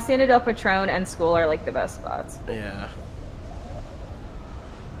 Hacienda del Patron and school are like the best spots. Yeah.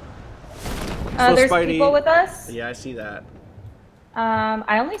 There's people with us. Yeah, I see that.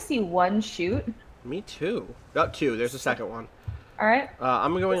 I only see one shoot. Me too. Oh, two. There's a second one. All right.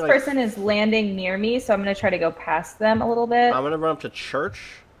 I'm going. This person is landing near me, so I'm gonna try to go past them a little bit. I'm gonna run up to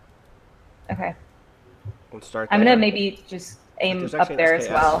church. Okay. And start. I'm gonna maybe just aim up there as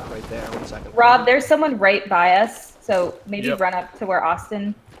well. Right there. 1 second. Rob, there's someone right by us, so maybe run up to where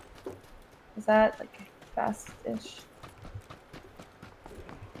Austin is at, like fast-ish.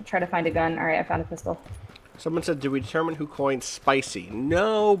 Try to find a gun. All right, I found a pistol. Someone said, "Did we determine who coined spicy?"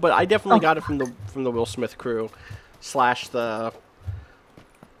 No, but I definitely got it from the Will Smith crew, / the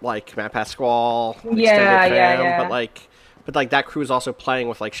like Matt Pasquale. Yeah. But that crew is also playing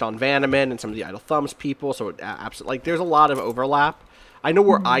with like Sean Vanneman and some of the Idle Thumbs people. So absolutely, like, there's a lot of overlap. I know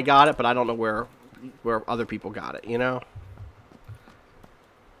where I got it, but I don't know where other people got it. You know.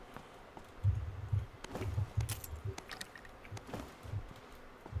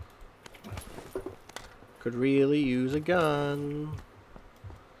 Could really use a gun.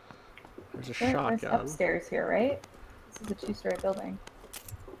 There's a shotgun. There's upstairs here, right? This is a 2-story building.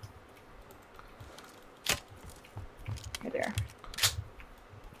 Right there.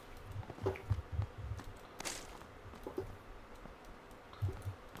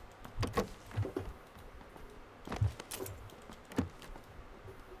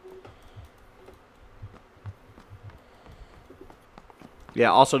 Yeah,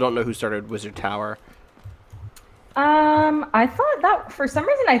 also don't know who started Wizard Tower. I thought that, for some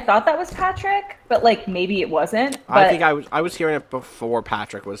reason I thought that was Patrick, but like maybe it wasn't. But... I think I was hearing it before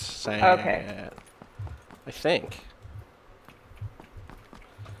Patrick was saying it. I think.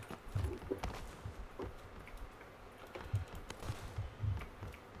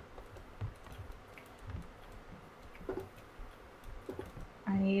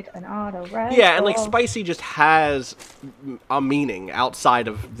 I need an auto rifle. Yeah, and like spicy just has a meaning outside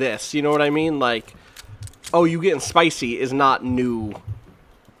of this. You know what I mean? Like, oh, you getting spicy is not new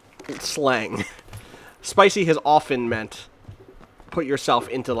slang. Spicy has often meant put yourself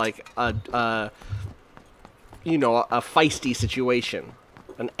into like a feisty situation,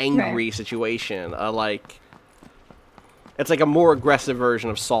 an angry situation, it's like a more aggressive version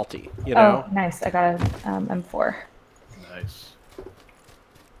of salty. You know? Oh, nice! I got an M4. Nice.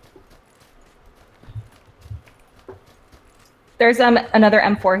 There's another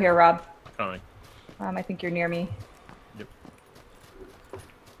M4 here, Rob. Coming. I think you're near me. Yep.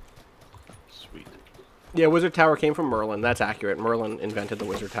 Sweet. Yeah, Wizard Tower came from Merlin. That's accurate. Merlin invented the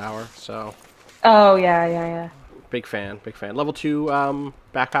Wizard Tower, so. Oh yeah. Big fan. Level 2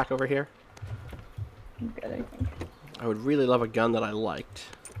 backpack over here. Good, I think. I would really love a gun that I liked.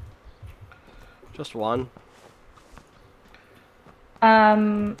 Just one.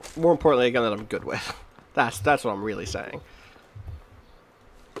 More importantly, a gun that I'm good with. That's what I'm really saying.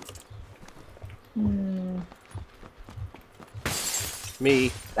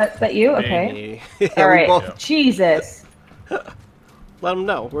 Me. That you? Okay. Yeah, all right. both... Jesus. Let them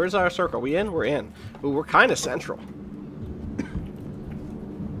know. Where's our circle? We in? We're in. Ooh, we're kind of central.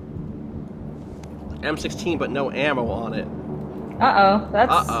 M16, but no ammo on it. Uh-oh.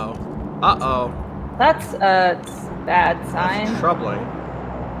 That's... That's a bad sign. That's troubling.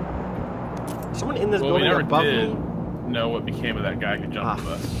 Someone in this building above me? Know what became of that guy who jumped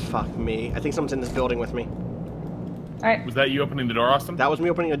with us. Fuck me. I think someone's in this building with me. Alright. Was that you opening the door, Austin? That was me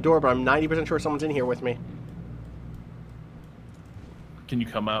opening a door, but I'm 90% sure someone's in here with me. Can you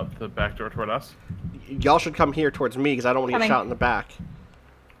come out the back door toward us? Y'all should come here towards me, because I don't want to get shot in the back.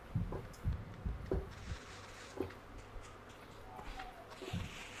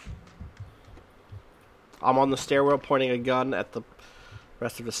 I'm on the stairwell pointing a gun at the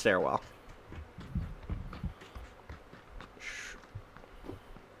rest of the stairwell.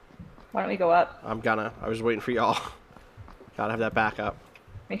 Why don't we go up? I was waiting for y'all. Gotta have that backup.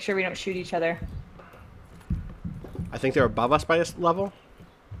 Make sure we don't shoot each other. I think they're above us by this level.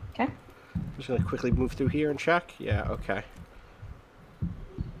 Okay. Just gonna quickly move through here and check. Yeah, okay. I'm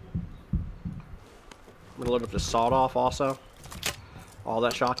gonna load up the sawed off also. All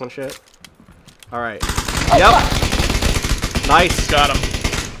that shotgun shit. Alright. Oh, yep! fuck. Nice! Got him.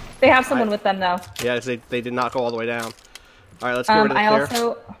 They have someone with them, though. Yeah, they did not go all the way down. Alright, let's get rid of the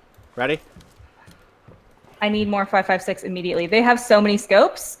clear. Ready? I need more 5.56 immediately. They have so many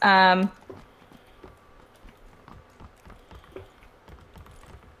scopes.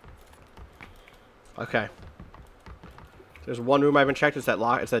 Okay. There's one room I haven't checked. It's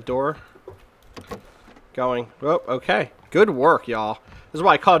that door. Going. Oh, okay. Good work, y'all. This is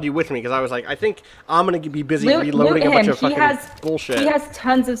why I called you with me, because I was like, I think I'm going to be busy Loot reloading a him. bunch of fucking bullshit. He has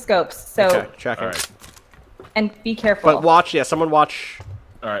tons of scopes, so... Okay, checking. Right. And be careful. But watch, someone watch...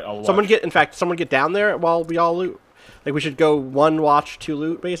 Alright, I'll watch. Someone get down there while we all loot. Like, we should go 1 watch, 2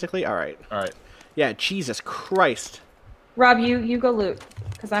 loot, basically? Alright. Alright. Yeah, Jesus Christ. Rob, you go loot,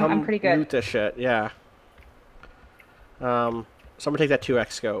 because I'm pretty good. Loot this shit, yeah. Someone take that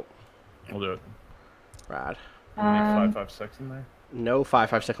 2x scope. I'll do it. Rad. 5.56 in there? No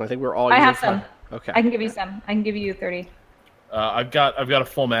 5.56. I think we're all I using have some. Okay. I can give you some. I can give you 30. I've got a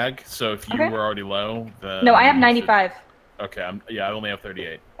full mag, so if you Okay. were already low, then... No, I have 95. Okay, I only have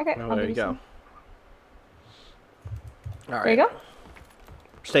 38. Okay, Oh, I'll there give you you go. some. All right. There you go.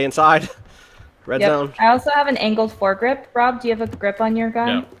 Stay inside. Red zone. I also have an angled foregrip. Rob, do you have a grip on your gun?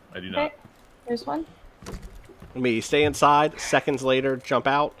 No, I do not. Okay. There's one. Me, stay inside. Seconds later, jump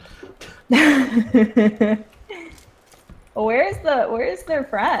out. Where's their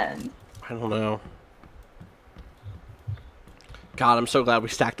friend? I don't know. God, I'm so glad we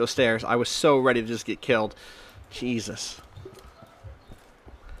stacked those stairs. I was so ready to just get killed. Jesus.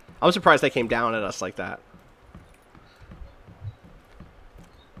 I'm surprised they came down at us like that.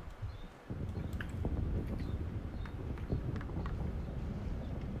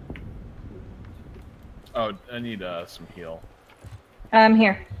 Oh, I need some heal.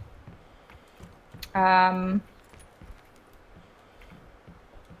 Here.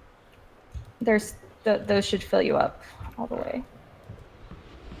 There's those should fill you up all the way.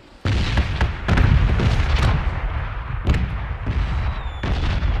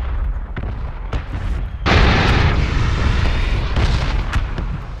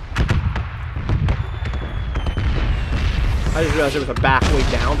 I just realized there was a back way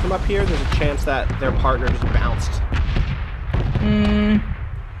down from up here. There's a chance that their partner just bounced.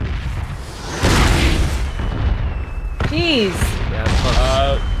 Jeez. Yeah, that's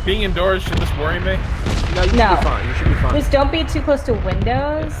close. Being indoors, should this worry me? No, you should be fine. You should be fine. Just don't be too close to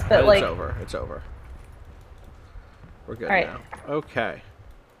windows, Yeah, but like... It's over. It's over. We're good All right. now. Okay.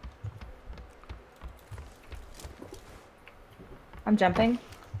 I'm jumping.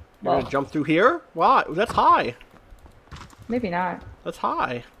 You're gonna jump through here? Wow, that's high. Maybe not. That's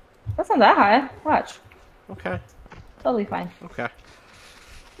high. That's not that high. Watch. Okay. Totally fine. Okay.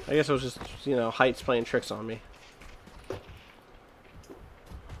 I guess it was just, you know, heights playing tricks on me.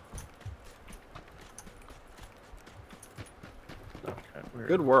 Okay, weird.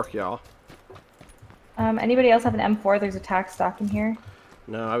 Good work, y'all. Anybody else have an M4? There's a tack stock in here.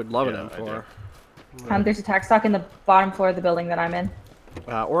 No, I would love Yeah, an M4. There's a tack stock in the bottom floor of the building that I'm in.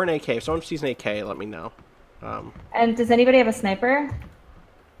 Or an AK. If someone sees an AK, let me know. And does anybody have a sniper?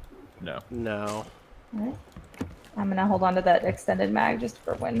 No. No. Alright. I'm gonna hold on to that extended mag just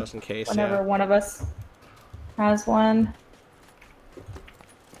for Just in case, whenever yeah. one of us has one.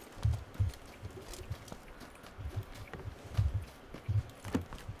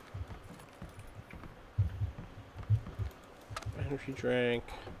 Energy drink.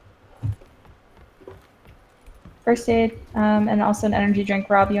 First aid, and also an energy drink.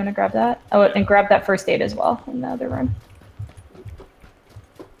 Rob, you want to grab that? Oh, and grab that first aid as well in the other room.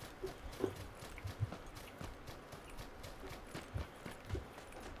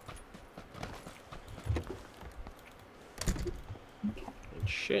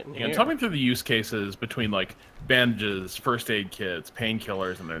 Shit in Yeah, here. talk me through the use cases between like bandages, first aid kits,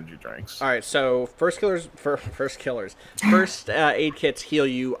 painkillers, and energy drinks. All right, so first aid kits heal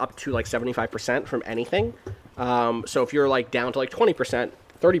you up to like 75% from anything. So if you're like down to like 20%, 30%,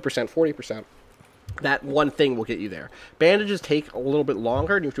 40%, that one thing will get you there. Bandages take a little bit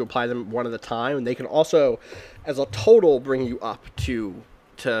longer, and you have to apply them one at a time, and they can also, as a total, bring you up to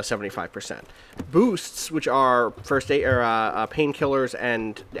 75%. Boosts, which are first aid or painkillers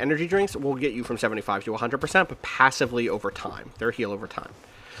and energy drinks, will get you from 75 to 100%, but passively over time. They're heal over time.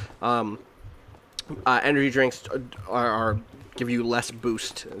 Energy drinks are give you less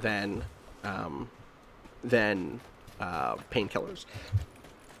boost than painkillers.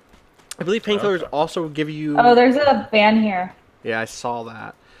 I believe painkillers also give you... Oh, there's a van here. Yeah, I saw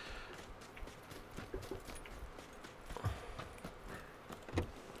that.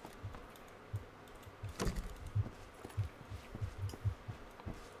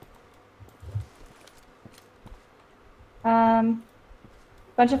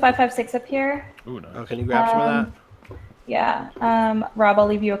 Bunch of 5.56 up here. Ooh, nice. Oh, can you grab some of that? Yeah. Rob, I'll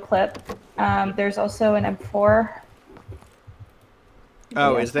leave you a clip. There's also an M4.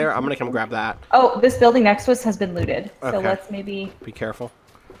 Oh, is there? I'm gonna come grab that. Oh, this building next to us has been looted. So Okay. let's maybe... Be careful.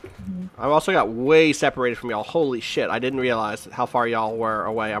 I've also got way separated from y'all. Holy shit, I didn't realize how far y'all were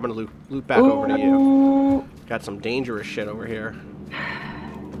away. I'm gonna loop back over to you. Got some dangerous shit over here.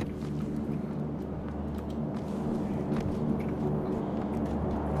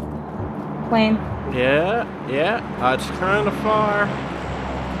 plane. Yeah, yeah. It's kind of far.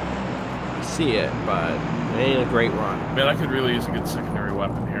 I see it, but it ain't a great run. Man, I could really use a good secondary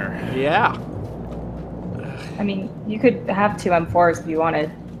weapon here. Yeah. I mean, you could have 2 M4s if you wanted.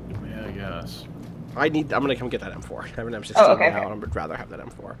 Yeah, I guess. I'm gonna come get that M4. I have an M16 Oh, okay, now, okay. and I'd rather have that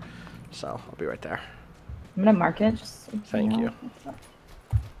M4. So I'll be right there. I'm gonna mark it. Just so Thank you.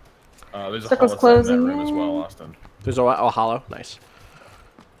 There's Circle's a closing in that room as in. well, Austin. There's a hollow. Nice.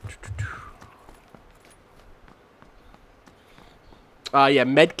 Yeah,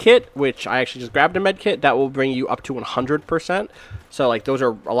 med kit, which I actually just grabbed a med kit, that will bring you up to 100%. So, like, those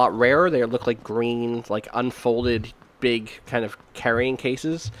are a lot rarer. They look like green, like, unfolded, big kind of carrying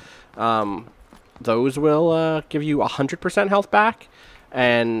cases. Those will give you 100% health back,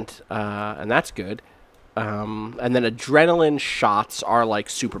 and that's good. And then adrenaline shots are like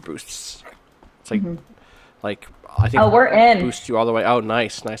super boosts. It's like I think. Oh, we're in. Boost you all the way. Oh,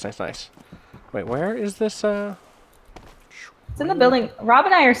 nice. Wait, where is this? It's in the building. Rob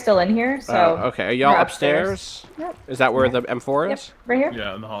and I are still in here, so. Okay, are y'all we're upstairs? Yep. Is that where the M4 Yep, is? right here.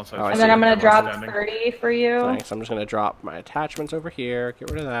 Yeah, in the hall side. Oh, I And see. then I'm gonna drop Standing. 30 for you. Thanks. I'm just gonna drop my attachments over here.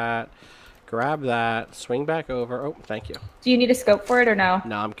 Get rid of that. Grab that. Swing back over. Oh, thank you. Do you need a scope for it or no?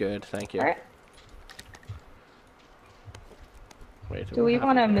 No, I'm good. Thank you. All right. Wait, Do we what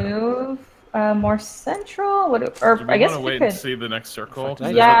want to happened there? move more central? What? Or Do we I guess want to we wait could. and see the next circle? 'Cause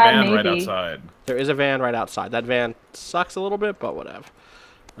there's Yeah, a van right maybe. outside. There is a van right outside. That van sucks a little bit, but whatever.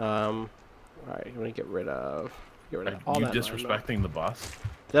 All right, I'm gonna get rid of all You that. disrespecting the bus?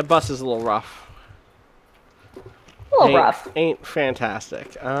 That bus is a little rough. A little rough. Ain't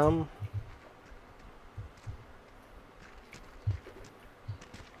fantastic. I'm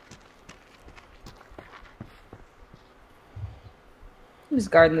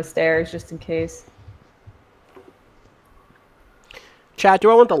just guarding the stairs just in case. Chat,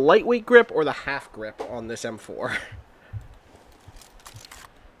 do I want the lightweight grip or the half grip on this M4?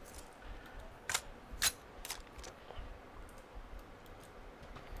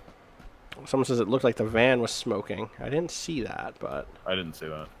 Someone says it looked like the van was smoking. I didn't see that, but... I didn't see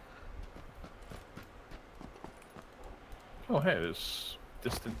that. Oh, hey, there's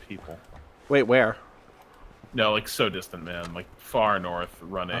distant people. Wait, where? No, like so distant, man. Like far north,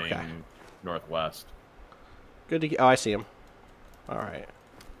 running northwest. Good to... Oh, I see him. Alright.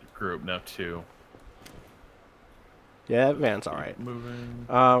 Group, now 2. Yeah, that van's alright.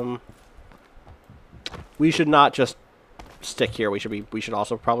 Moving. We should not just stick here. We should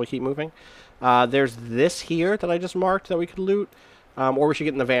also probably keep moving. There's this here that I just marked that we could loot. Or we should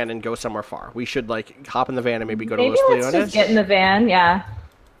get in the van and go somewhere far. We should, like, hop in the van and maybe go to Los Maybe let's just get in the van, yeah.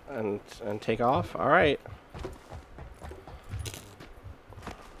 And take off. Alright.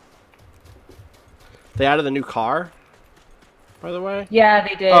 They added the new car, by the way. Yeah,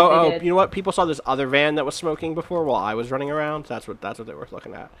 they did. Oh, they did. you know what? People saw this other van that was smoking before while I was running around. That's what they were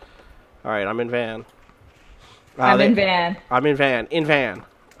looking at. All right, I'm in van. I'm in van. I'm in van. In van.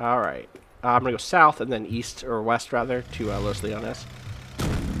 All right. I'm gonna go south and then east or west rather to Los Leones.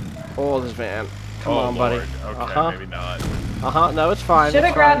 Oh, this van. Come on, buddy. Okay, maybe not. No, it's fine. Should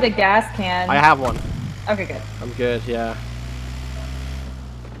have grabbed a gas can. I have one. Okay, good. I'm good. Yeah.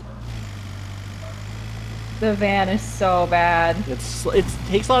 The van is so bad. It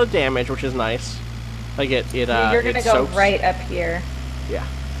takes a lot of damage, which is nice. Like it. You're gonna it go soaks. right up here, Yeah.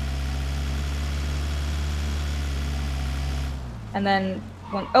 and then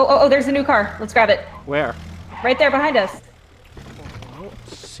oh, there's a new car. Let's grab it. Where? Right there behind us. I don't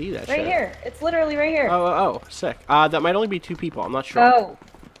see that. Right shit. here. It's literally right here. Oh, sick. That might only be 2 people. I'm not sure. Oh,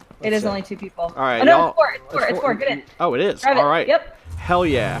 it Let's is see. only 2 people. All right. Oh, no, y'all- it's four. Get in. Oh, it is. Grab it. All right. Yep. Hell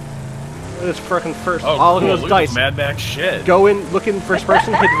yeah. Look at this frickin' first. Oh, all cool. of those Look dice. at this Mad Max shit. Go in, look in first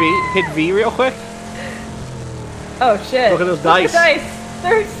person, hit V real quick. Oh shit. Look at those dice. The dice.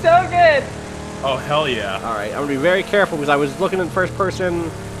 They're so good. Oh, hell yeah. All right, I'm gonna be very careful because I was looking in first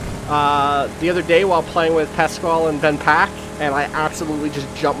person the other day while playing with Pascal and Ben Pack, and I absolutely just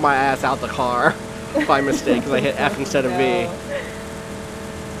jumped my ass out the car by mistake because I hit F instead of V.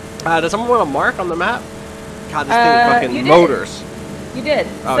 Does someone want a mark on the map? God, this thing fucking you did. motors. You did.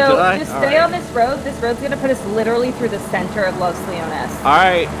 Oh, so did I? just All stay right. on this road. This road's gonna put us literally through the center of Los Leones. All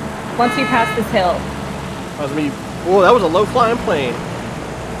right. Once we pass this hill. That was me. Oh, that was a low-flying plane.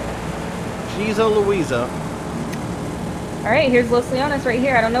 Jeez, Louisa. All right, here's Los Leones right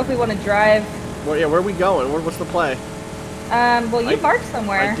here. I don't know if we want to drive. Well, yeah, where are we going? What's the play? Well, you marked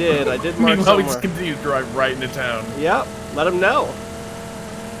somewhere. I did mark Meanwhile, we just somewhere. continue to drive right into town. Yep, let him know.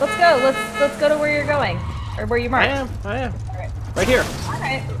 Let's go. Let's go to where you're going, or where you marked. I am. All right. Right here. All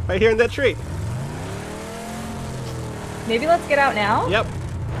right. Right here in that tree. Maybe let's get out now. Yep.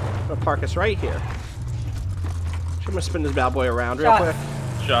 gonna park us right here. I'm gonna spin this bad boy around real Shots.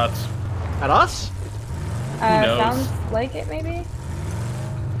 quick. Shots. At us? Who knows? Sounds like it, maybe.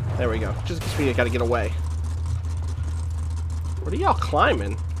 There we go. Just because we gotta get away. What are y'all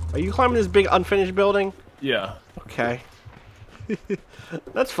climbing? Are you climbing this big unfinished building? Yeah. Okay.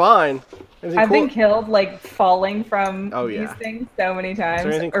 That's fine. I've been killed, like, falling from these things so many times. Is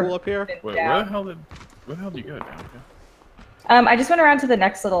there anything cool up here? Wait, where the hell did you go, Danika? I just went around to the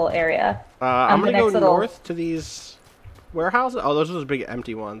next little area. I'm gonna go north to these warehouses. Oh, those are those big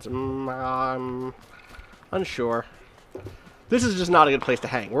empty ones. I'm unsure. This is just not a good place to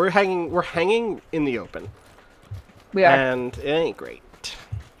hang. We're hanging in the open. We are. And it ain't great.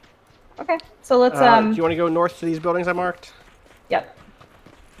 Okay, so let's do you want to go north to these buildings I marked? Yep.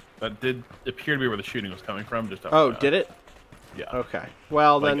 That did appear to be where the shooting was coming from. Just oh, did it? Yeah. Okay.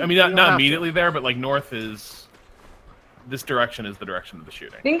 Well, like, then. I mean, not immediately there, but like north is. This direction is the direction of the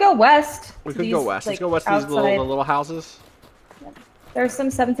shooting. We can go west. We could go west. Like, let's go west to these little houses. There's some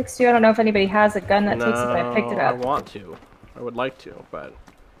 7.62. I don't know if anybody has a gun that takes it, but I picked it up. I want to. I would like to, but.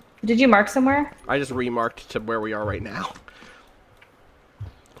 Did you mark somewhere? I just remarked to where we are right now.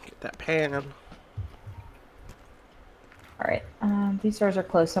 Get that pan. All right. These doors are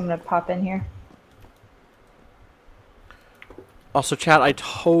closed, so I'm gonna pop in here. Also, chat, I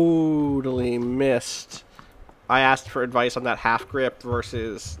totally missed. I asked for advice on that half grip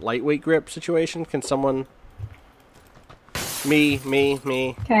versus lightweight grip situation. Can someone... Me.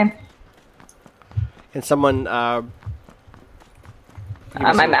 Okay. Can someone, my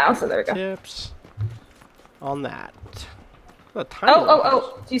mouse. So there we go. Tips on that.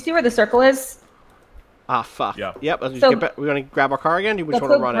 Oh. Do you see where the circle is? Ah, fuck. Yeah. Yep. Let's just we're going to grab our car again? Do we just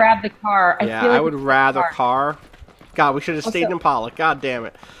want to run grab the car. Yeah, I feel like I would rather car. God, we should have stayed in Impala. God damn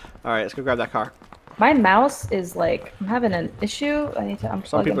it. All right, let's go grab that car. My mouse is like, I'm having an issue. I need to unplug.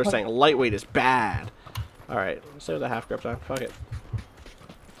 Some people are saying lightweight is bad. All right, let's stay with the half grip time. Fuck it.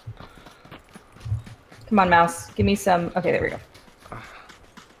 Come on, mouse. Give me some. Okay, there we go.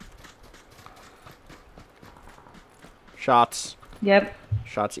 Shots. Yep.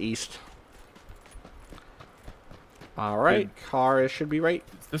 Shots east. All right, car should be right.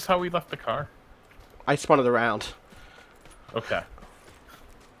 Is this how we left the car? I spun it around. Okay.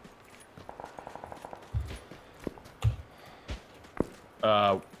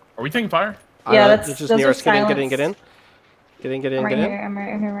 Are we taking fire? Yeah, that's just near us. Get in. I'm right here. I'm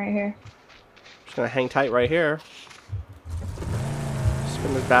right here. Just gonna hang tight right here.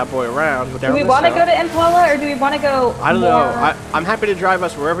 Spin this bad boy around. Do we want to go to Impala or do we want to go? I don't know. I'm happy to drive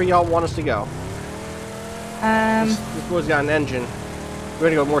us wherever y'all want us to go. This boy's got an engine.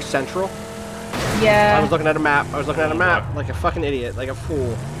 We're gonna go more central. Yeah. I was looking at a map. Like a fucking idiot, like a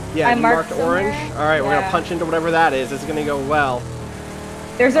fool. Yeah, I you marked orange. All right, we're gonna punch into whatever that is. It's gonna go well.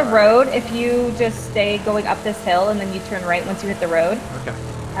 There's a road if you just stay going up this hill and then you turn right once you hit the road. Okay.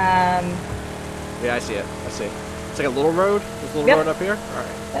 Yeah, I see it. It's like a little road. There's a little road up here. All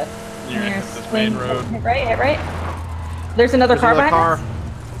right. Yep. You're gonna hit this main road. Hit right. There's another car behind us.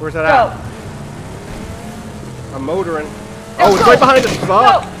 Where's that at? I'm motoring. Oh, it's right behind us.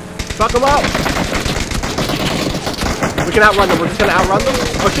 Fuck. Fuck them up. We can outrun them. We're just gonna outrun them.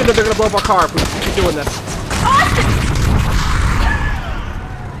 Oh shit! They're gonna blow up our car if we keep doing this.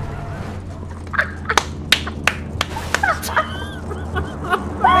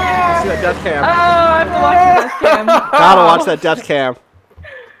 See that death cam. Oh, I have to watch that cam. Gotta watch that death cam.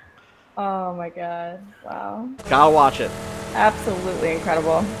 Oh my god. Wow. Gotta watch it. Absolutely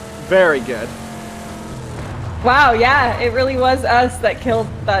incredible. Very good. Wow, yeah, it really was us that killed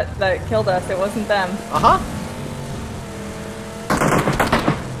us. It wasn't them. Uh-huh.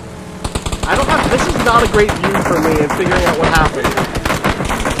 This is not a great view for me in figuring out what happened.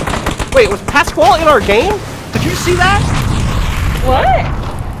 Wait, was Pasquale in our game? Did you see that? What?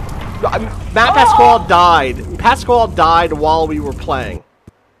 Matt Pasquale died. Pasquale died while we were playing.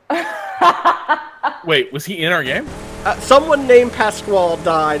 Wait, was he in our game? Someone named Pasquale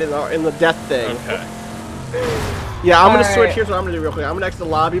died in the death thing. Okay. Yeah, I'm gonna switch. Here's what I'm gonna do real quick. I'm gonna exit the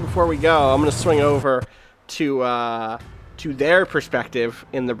lobby before we go. I'm gonna swing over to their perspective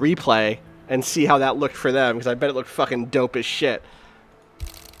in the replay and see how that looked for them, because I bet it looked fucking dope as shit.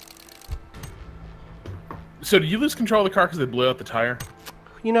 So did you lose control of the car because they blew out the tire?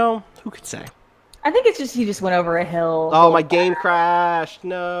 You know, who could say? I think it's just he just went over a hill. Oh, my game crashed.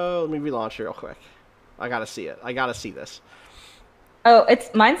 No, let me relaunch it real quick. I gotta see it. I gotta see this. Oh,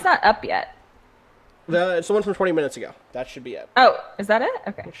 mine's not up yet. It's the one from 20 minutes ago. That should be it. Oh, is that it?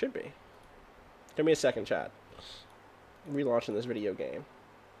 Okay. It should be. Give me a second, chat. Relaunching this video game.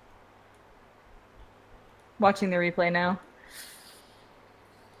 Watching the replay now.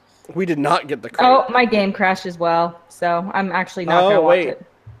 We did not get the crate. Oh, my game crashed as well, so I'm actually not going to watch it.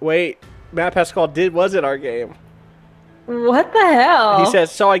 Wait. Matt Pascal was in our game. What the hell? He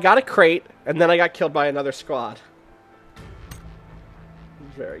says, so I got a crate, and then I got killed by another squad.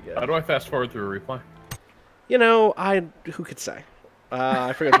 Very good. How do I fast forward through a replay? You know, who could say?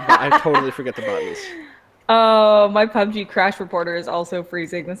 I totally forget the buttons. Oh, my PUBG crash reporter is also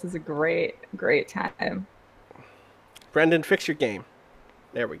freezing. This is a great time. Brendan, fix your game.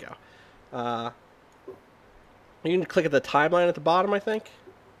 There we go. You can click at the timeline at the bottom, I think.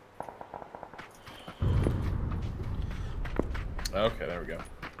 Okay, there we go.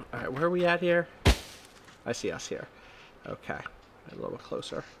 All right, where are we at here? I see us here. Okay, a little bit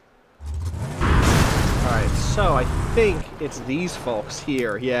closer. All right, so I think it's these folks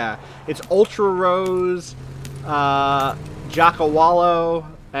here. Yeah, it's Ultra Rose, Jacawallo,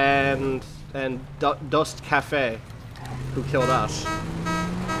 and Dust Cafe, who killed us.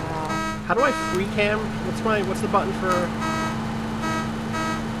 How do I free cam? What's the button for?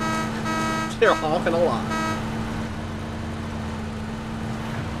 They're honking a lot.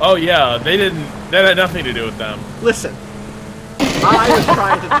 Oh yeah, that had nothing to do with them. Listen, I was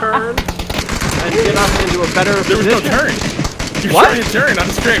trying to turn and get us into a better position. There was no turn. You're trying to turn on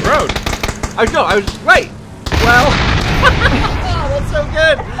a straight road. I was right. Well, oh, that's so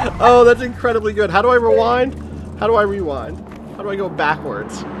good. Oh, that's incredibly good. How do I rewind? How do I rewind? How do I go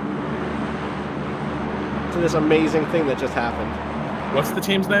backwards to this amazing thing that just happened? What's the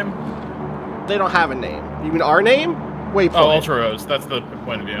team's name? They don't have a name. You mean our name? Waypoint. Oh, Ultra Rose. That's the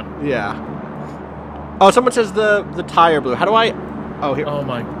point of view. Yeah. Oh, someone says the tire blew. How do I? Oh, here. Oh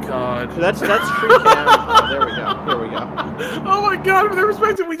my god. That's free cam. Oh, there we go. Here we go. Oh my god, with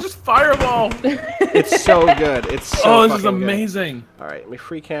respect to we just fireball. It's so good. It's so oh, this is fucking amazing. Good. All right, let me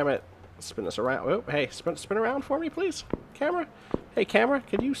free cam it. Spin this around. Oh, hey, spin around for me, please. Camera. Hey, camera,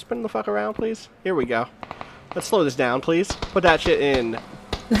 could you spin the fuck around, please? Here we go. Let's slow this down, please. Put that shit in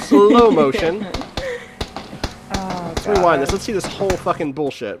slow motion. Let's rewind this. Let's see this whole fucking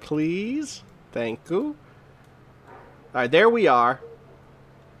bullshit, please. Thank you. All right, there we are.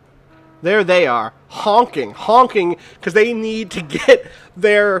 There they are, honking, because they need to get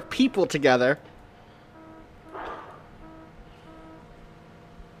their people together.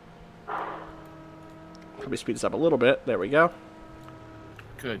 Probably speed this up a little bit. There we go.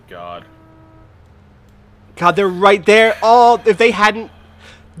 Good God. God, they're right there. Oh, if they hadn't,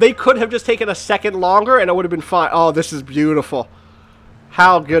 they could have just taken a second longer and it would have been fine. Oh, this is beautiful.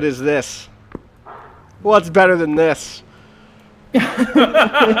 How good is this? What's better than this?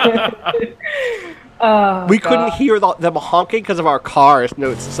 Oh, we couldn't hear them honking because of our cars,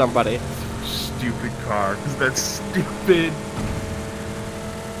 notes somebody. Stupid car, because that's stupid.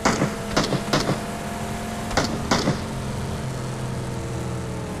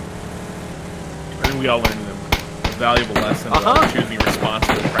 I think we all learned a valuable lesson about choosing a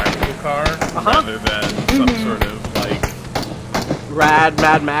responsible, practical car rather than some sort of, like... Rad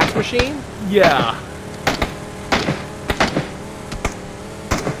Mad Max machine? Yeah.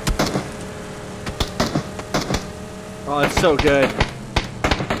 Oh, it's so good.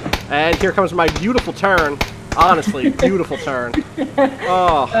 And here comes my beautiful turn. Honestly, beautiful turn.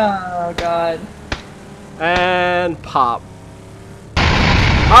 Oh. Oh, God. And pop.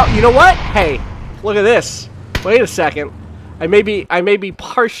 Oh, you know what? Hey, look at this. Wait a second. I may be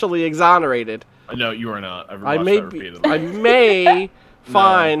partially exonerated. No, you are not. I've I watched may that repeatedly. I may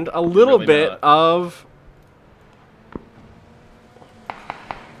find a little really bit not. of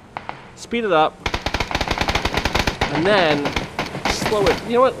speed it up. And then slow it.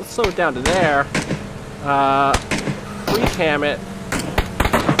 You know what? Let's slow it down to there. Free cam it.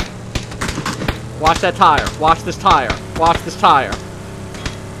 Watch that tire. Watch this tire. Watch this tire.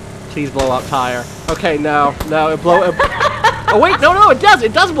 Please blow up tire. Okay, no, it blow. Oh wait, no, it does.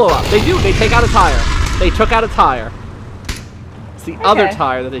 It does blow up. They do. They take out a tire. They took out a tire. It's the other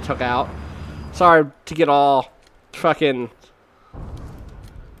tire that they took out. Sorry to get all fucking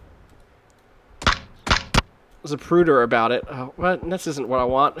Zapruder about it. Oh, what? This isn't what I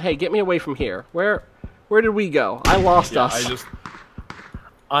want. Hey, get me away from here. Where did we go? I lost us.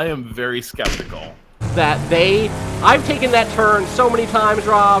 I am very skeptical. That I've taken that turn so many times,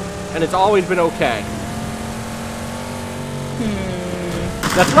 Rob, and it's always been okay.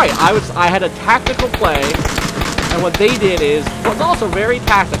 That's right. I had a tactical play, and what they did was also very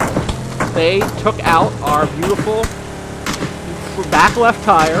tactical. They took out our beautiful back left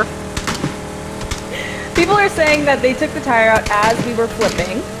tire. People are saying that they took the tire out as we were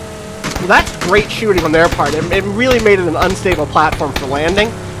flipping. Well, that's great shooting on their part. It really made it an unstable platform for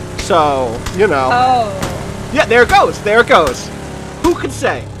landing. So, you know. Oh. Yeah, there it goes. There it goes. Who could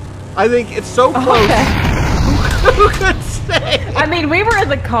say? I think it's so close. Okay. Who could say? I mean, we were in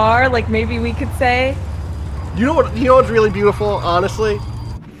the car. Like maybe we could say. You know what? You know what's really beautiful, honestly.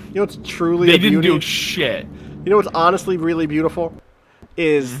 You know what's truly They a beauty? didn't do shit. You know what's honestly really beautiful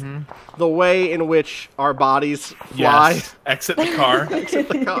is the way in which our bodies fly. Yes. Exit the car. Exit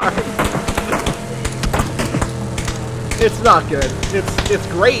the car. It's not good. It's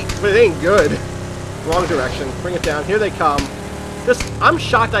great, but it ain't good. Wrong direction. Bring it down. Here they come. I'm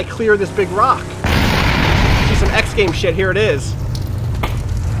shocked I cleared this big rock. See some X Game shit. Here it is.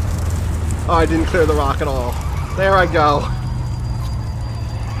 Oh, I didn't clear the rock at all. There I go.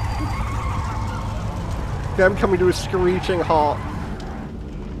 Them coming to a screeching halt.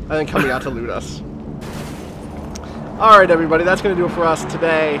 And then coming out to loot us. Alright, everybody. That's going to do it for us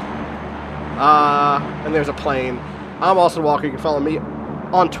today. And there's a plane. I'm Austin Walker. You can follow me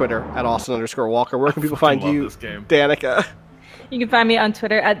on Twitter at Austin_Walker. Where can people find you, Danika? You can find me on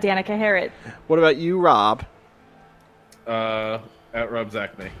Twitter at Danika Harrod. What about you, Rob? At Rob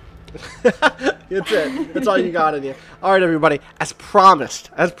Zachney. That's it. That's all you got in you. All right, everybody. As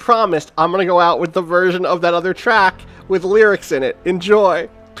promised, I'm gonna go out with the version of that other track with lyrics in it. Enjoy.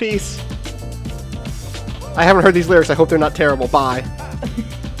 Peace. I haven't heard these lyrics. I hope they're not terrible. Bye.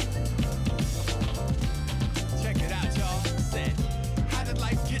 Check it out, y'all. Said, how did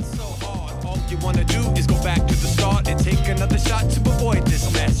life get so hard? All you wanna do is go back to the start and take another shot to avoid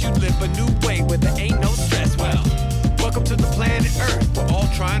this mess. You live a new way where there ain't no stress. Well, welcome to the planet Earth. We're all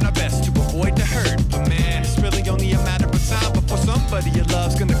trying our best to avoid the hurt. But man, it's really only a matter of time before somebody you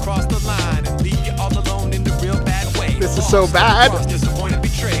love's gonna cross the line and leave you all alone in the real bad way. This is so bad. Disappointed,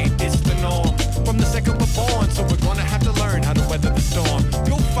 betrayed. It's the norm. From the second we're born, so we're gonna have to learn how to weather the storm.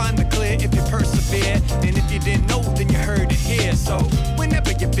 You'll find the clear if you persevere. And if you didn't know, then you heard it here. So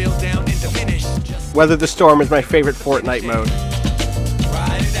whenever you feel down and diminished, just Weather the Storm is my favorite Fortnite mode.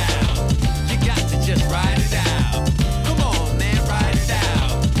 ride it out. You got to just ride it out. Come on, man, ride it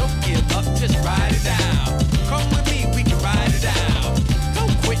out. Don't give up, just ride it out. Come with me, we can ride it out.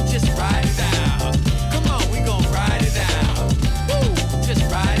 Don't quit, just ride it out. Come on, we gon' ride it out. Woo, just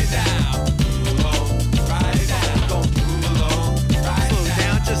ride it out. Move along, ride it out. We gon' move along, ride it out. Slow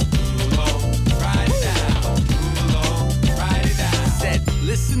down, just move along, ride it out. Move along, ride it out. Said,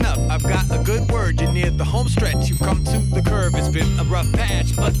 listen up, I've got a good word. You're near the home stretch, you've come to the curve. It's been a rough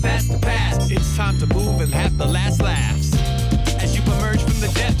patch, but that's the past. It's time to move and have the last laughs. As you emerge from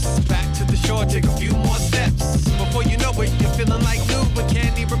the depths, back to the shore, take a few more steps. Before you know it, you're feeling like new, but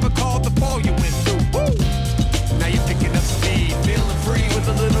can't even recall the fall you went through. Woo! Now you're picking up speed, feeling free with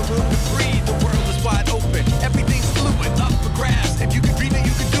a little room to breathe. The world is wide open, everything's fluid, up for grabs. If you can dream it,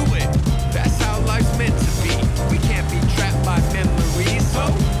 you can do it. That's how life's meant to be. We can't be trapped by memories, so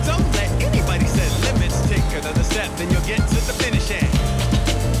don't let anybody set limits. Take another step, then you'll get to the finish line.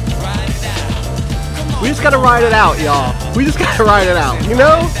 Ride it out. Come on, We just gotta ride it out, y'all. We just gotta ride it out, you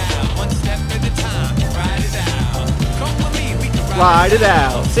know? one step at a time. Ride it out. Come with me, we can Ride it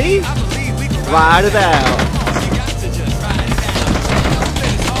out. See? I believe we can Ride it out. You got to just ride it out.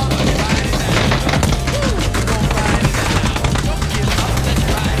 It's hard, ride it out. Woo, we gon' ride it out. Don't give up, let's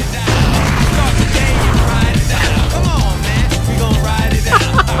ride it out. Start today and ride it out. Come on, man, we gon' ride it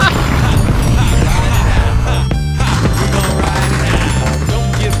out. Ride it out. We gon' ride it out.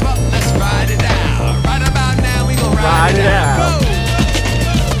 Don't give up, let's ride it out. Right about now, we gon' ride it out. Go!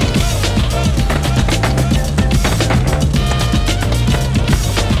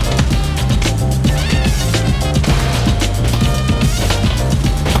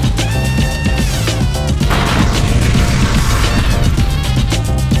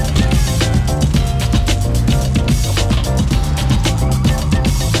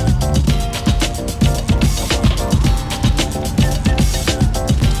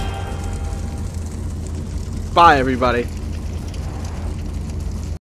 Bye, everybody.